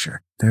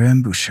structure, their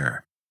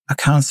embouchure,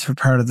 accounts for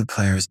part of the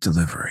player's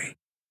delivery.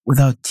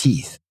 Without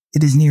teeth,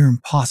 it is near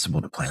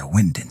impossible to play a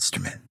wind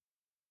instrument.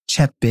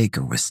 Chet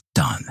Baker was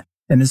done,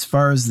 and as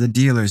far as the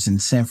dealers in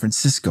San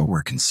Francisco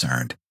were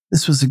concerned,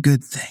 this was a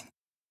good thing.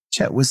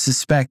 Chet was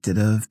suspected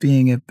of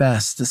being at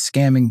best a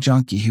scamming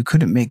junkie who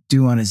couldn't make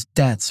due on his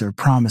debts or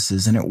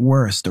promises, and at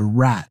worst a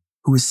rat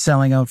who was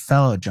selling out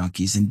fellow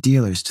junkies and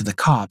dealers to the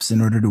cops in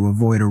order to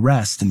avoid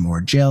arrest and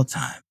more jail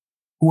time.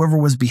 Whoever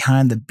was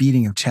behind the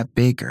beating of Chet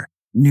Baker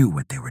knew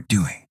what they were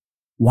doing.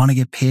 Want to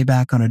get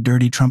payback on a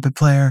dirty trumpet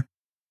player?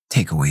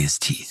 Take away his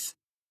teeth.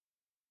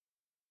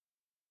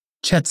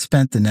 Chet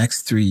spent the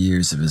next 3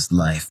 years of his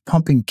life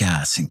pumping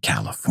gas in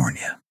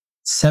California,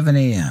 7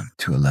 a.m.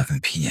 to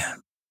 11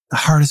 p.m. The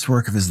hardest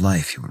work of his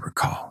life, he would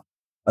recall.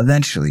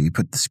 Eventually, he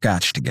put the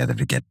scratch together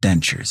to get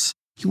dentures.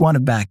 He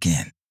wanted back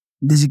in.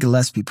 Dizzy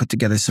Gillespie put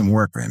together some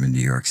work for him in New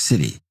York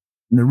City,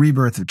 and the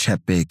rebirth of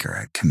Chet Baker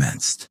had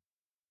commenced.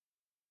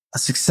 A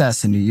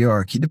success in New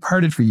York, he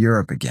departed for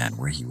Europe again,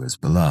 where he was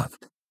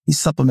beloved. He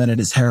supplemented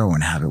his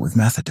heroin habit with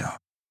methadone.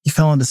 He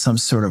fell into some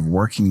sort of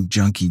working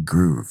junkie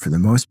groove, for the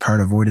most part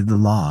avoided the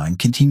law, and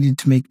continued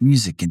to make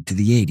music into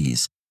the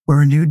 80s, where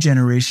a new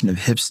generation of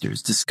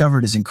hipsters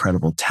discovered his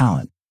incredible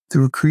talent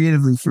through a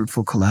creatively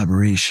fruitful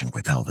collaboration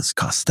with Elvis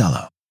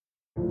Costello.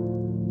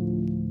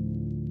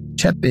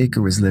 Chet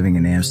Baker was living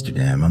in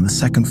Amsterdam on the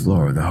 2nd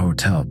floor of the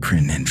Hotel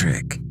Prins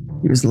Hendrik.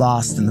 He was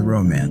lost in the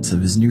romance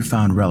of his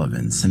newfound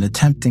relevance and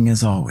attempting,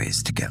 as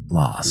always, to get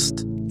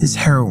lost. His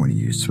heroin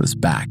use was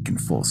back in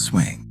full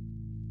swing.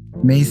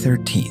 May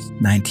 13th,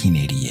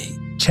 1988.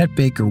 Chet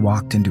Baker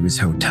walked into his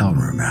hotel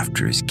room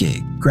after his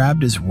gig,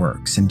 grabbed his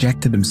works,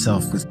 injected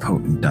himself with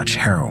potent Dutch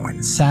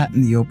heroin, sat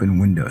in the open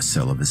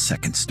windowsill of his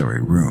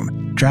 2nd-story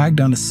room, dragged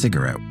on a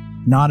cigarette,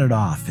 nodded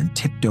off, and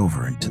tipped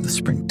over into the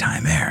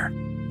springtime air.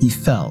 He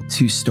fell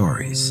 2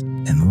 stories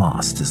and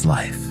lost his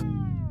life.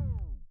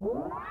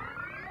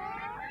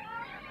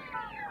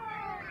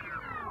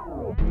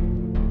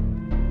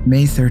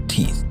 May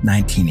 13th,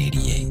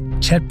 1988.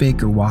 Chet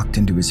Baker walked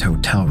into his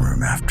hotel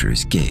room after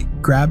his gig,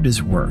 grabbed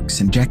his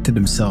works, injected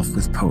himself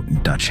with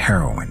potent Dutch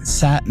heroin,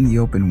 sat in the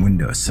open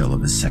windowsill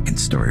of his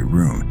 2nd-story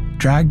room,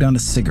 dragged on a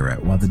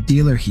cigarette while the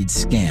dealer he'd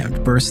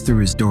scammed burst through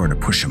his door to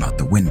push him out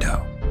the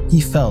window. He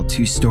fell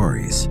 2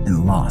 stories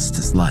and lost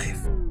his life.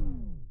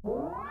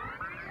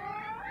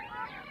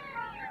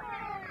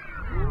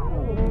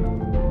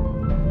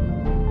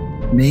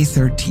 May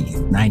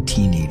 13th,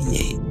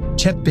 1988.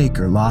 Chet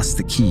Baker lost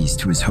the keys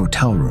to his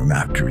hotel room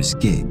after his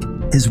gig.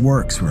 His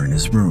works were in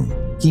his room.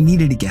 He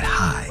needed to get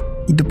high.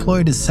 He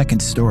deployed his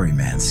 2nd-story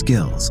man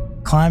skills,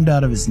 climbed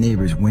out of his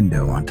neighbor's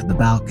window onto the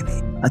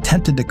balcony,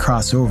 attempted to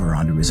cross over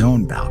onto his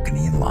own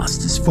balcony and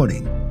lost his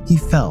footing. He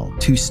fell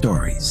 2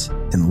 stories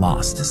and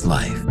lost his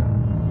life.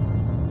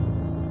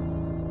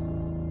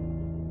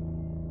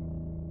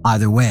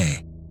 Either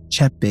way,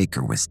 Chet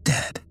Baker was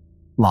dead.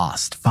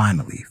 Lost,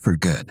 finally, for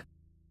good.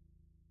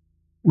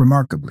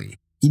 Remarkably,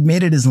 he'd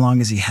made it as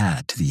long as he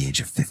had to the age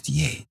of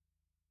 58.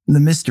 The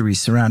mystery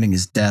surrounding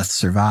his death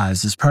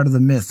survives as part of the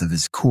myth of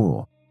his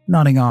cool.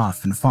 Nodding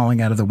off and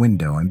falling out of the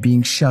window and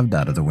being shoved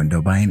out of the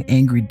window by an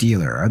angry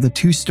dealer are the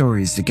 2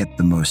 stories that get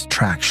the most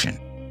traction.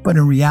 But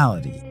in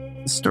reality,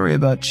 the story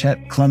about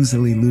Chet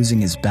clumsily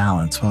losing his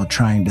balance while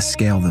trying to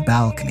scale the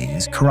balcony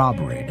is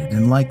corroborated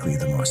and likely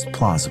the most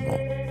plausible,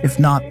 if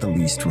not the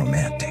least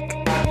romantic.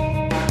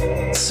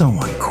 So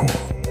uncool.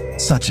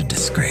 Such a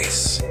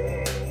disgrace.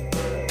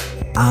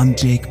 I'm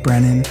Jake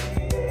Brennan,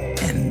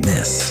 and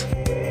this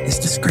is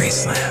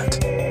Disgraceland.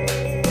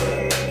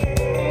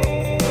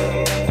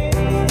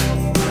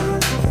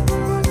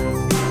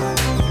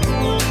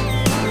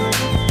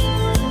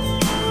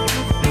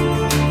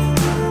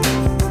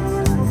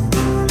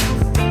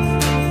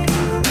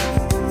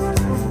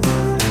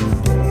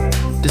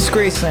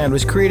 Disgraceland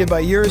was created by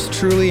yours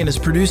truly and is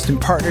produced in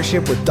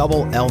partnership with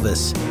Double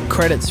Elvis.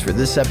 Credits for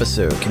this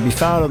episode can be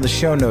found on the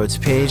show notes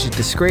page at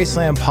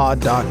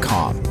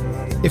disgracelandpod.com.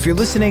 If you're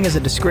listening as a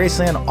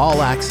Disgraceland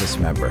All Access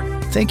member,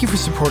 thank you for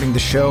supporting the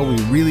show.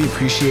 We really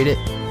appreciate it.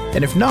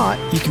 And if not,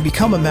 you can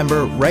become a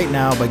member right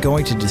now by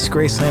going to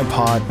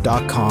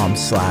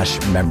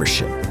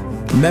disgracelandpod.com/membership.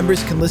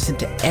 Members can listen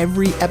to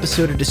every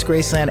episode of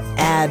Disgraceland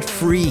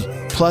ad-free.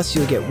 Plus,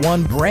 you'll get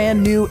one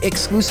brand new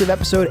exclusive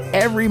episode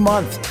every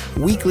month,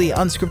 weekly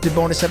unscripted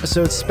bonus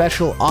episodes,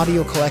 special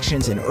audio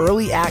collections, and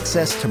early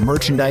access to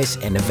merchandise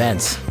and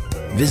events.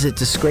 Visit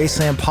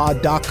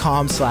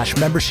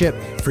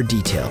disgracelandpod.com/membership for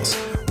details.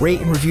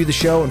 Rate and review the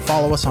show and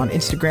follow us on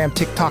Instagram,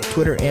 TikTok,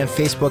 Twitter, and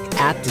Facebook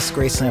at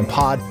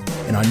DisgracelandPod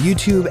and on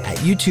YouTube at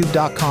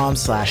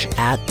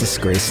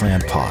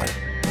youtube.com/@DisgracelandPod.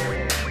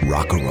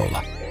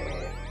 Rock-a-rolla.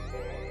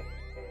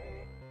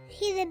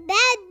 He's a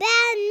bad,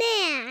 bad man.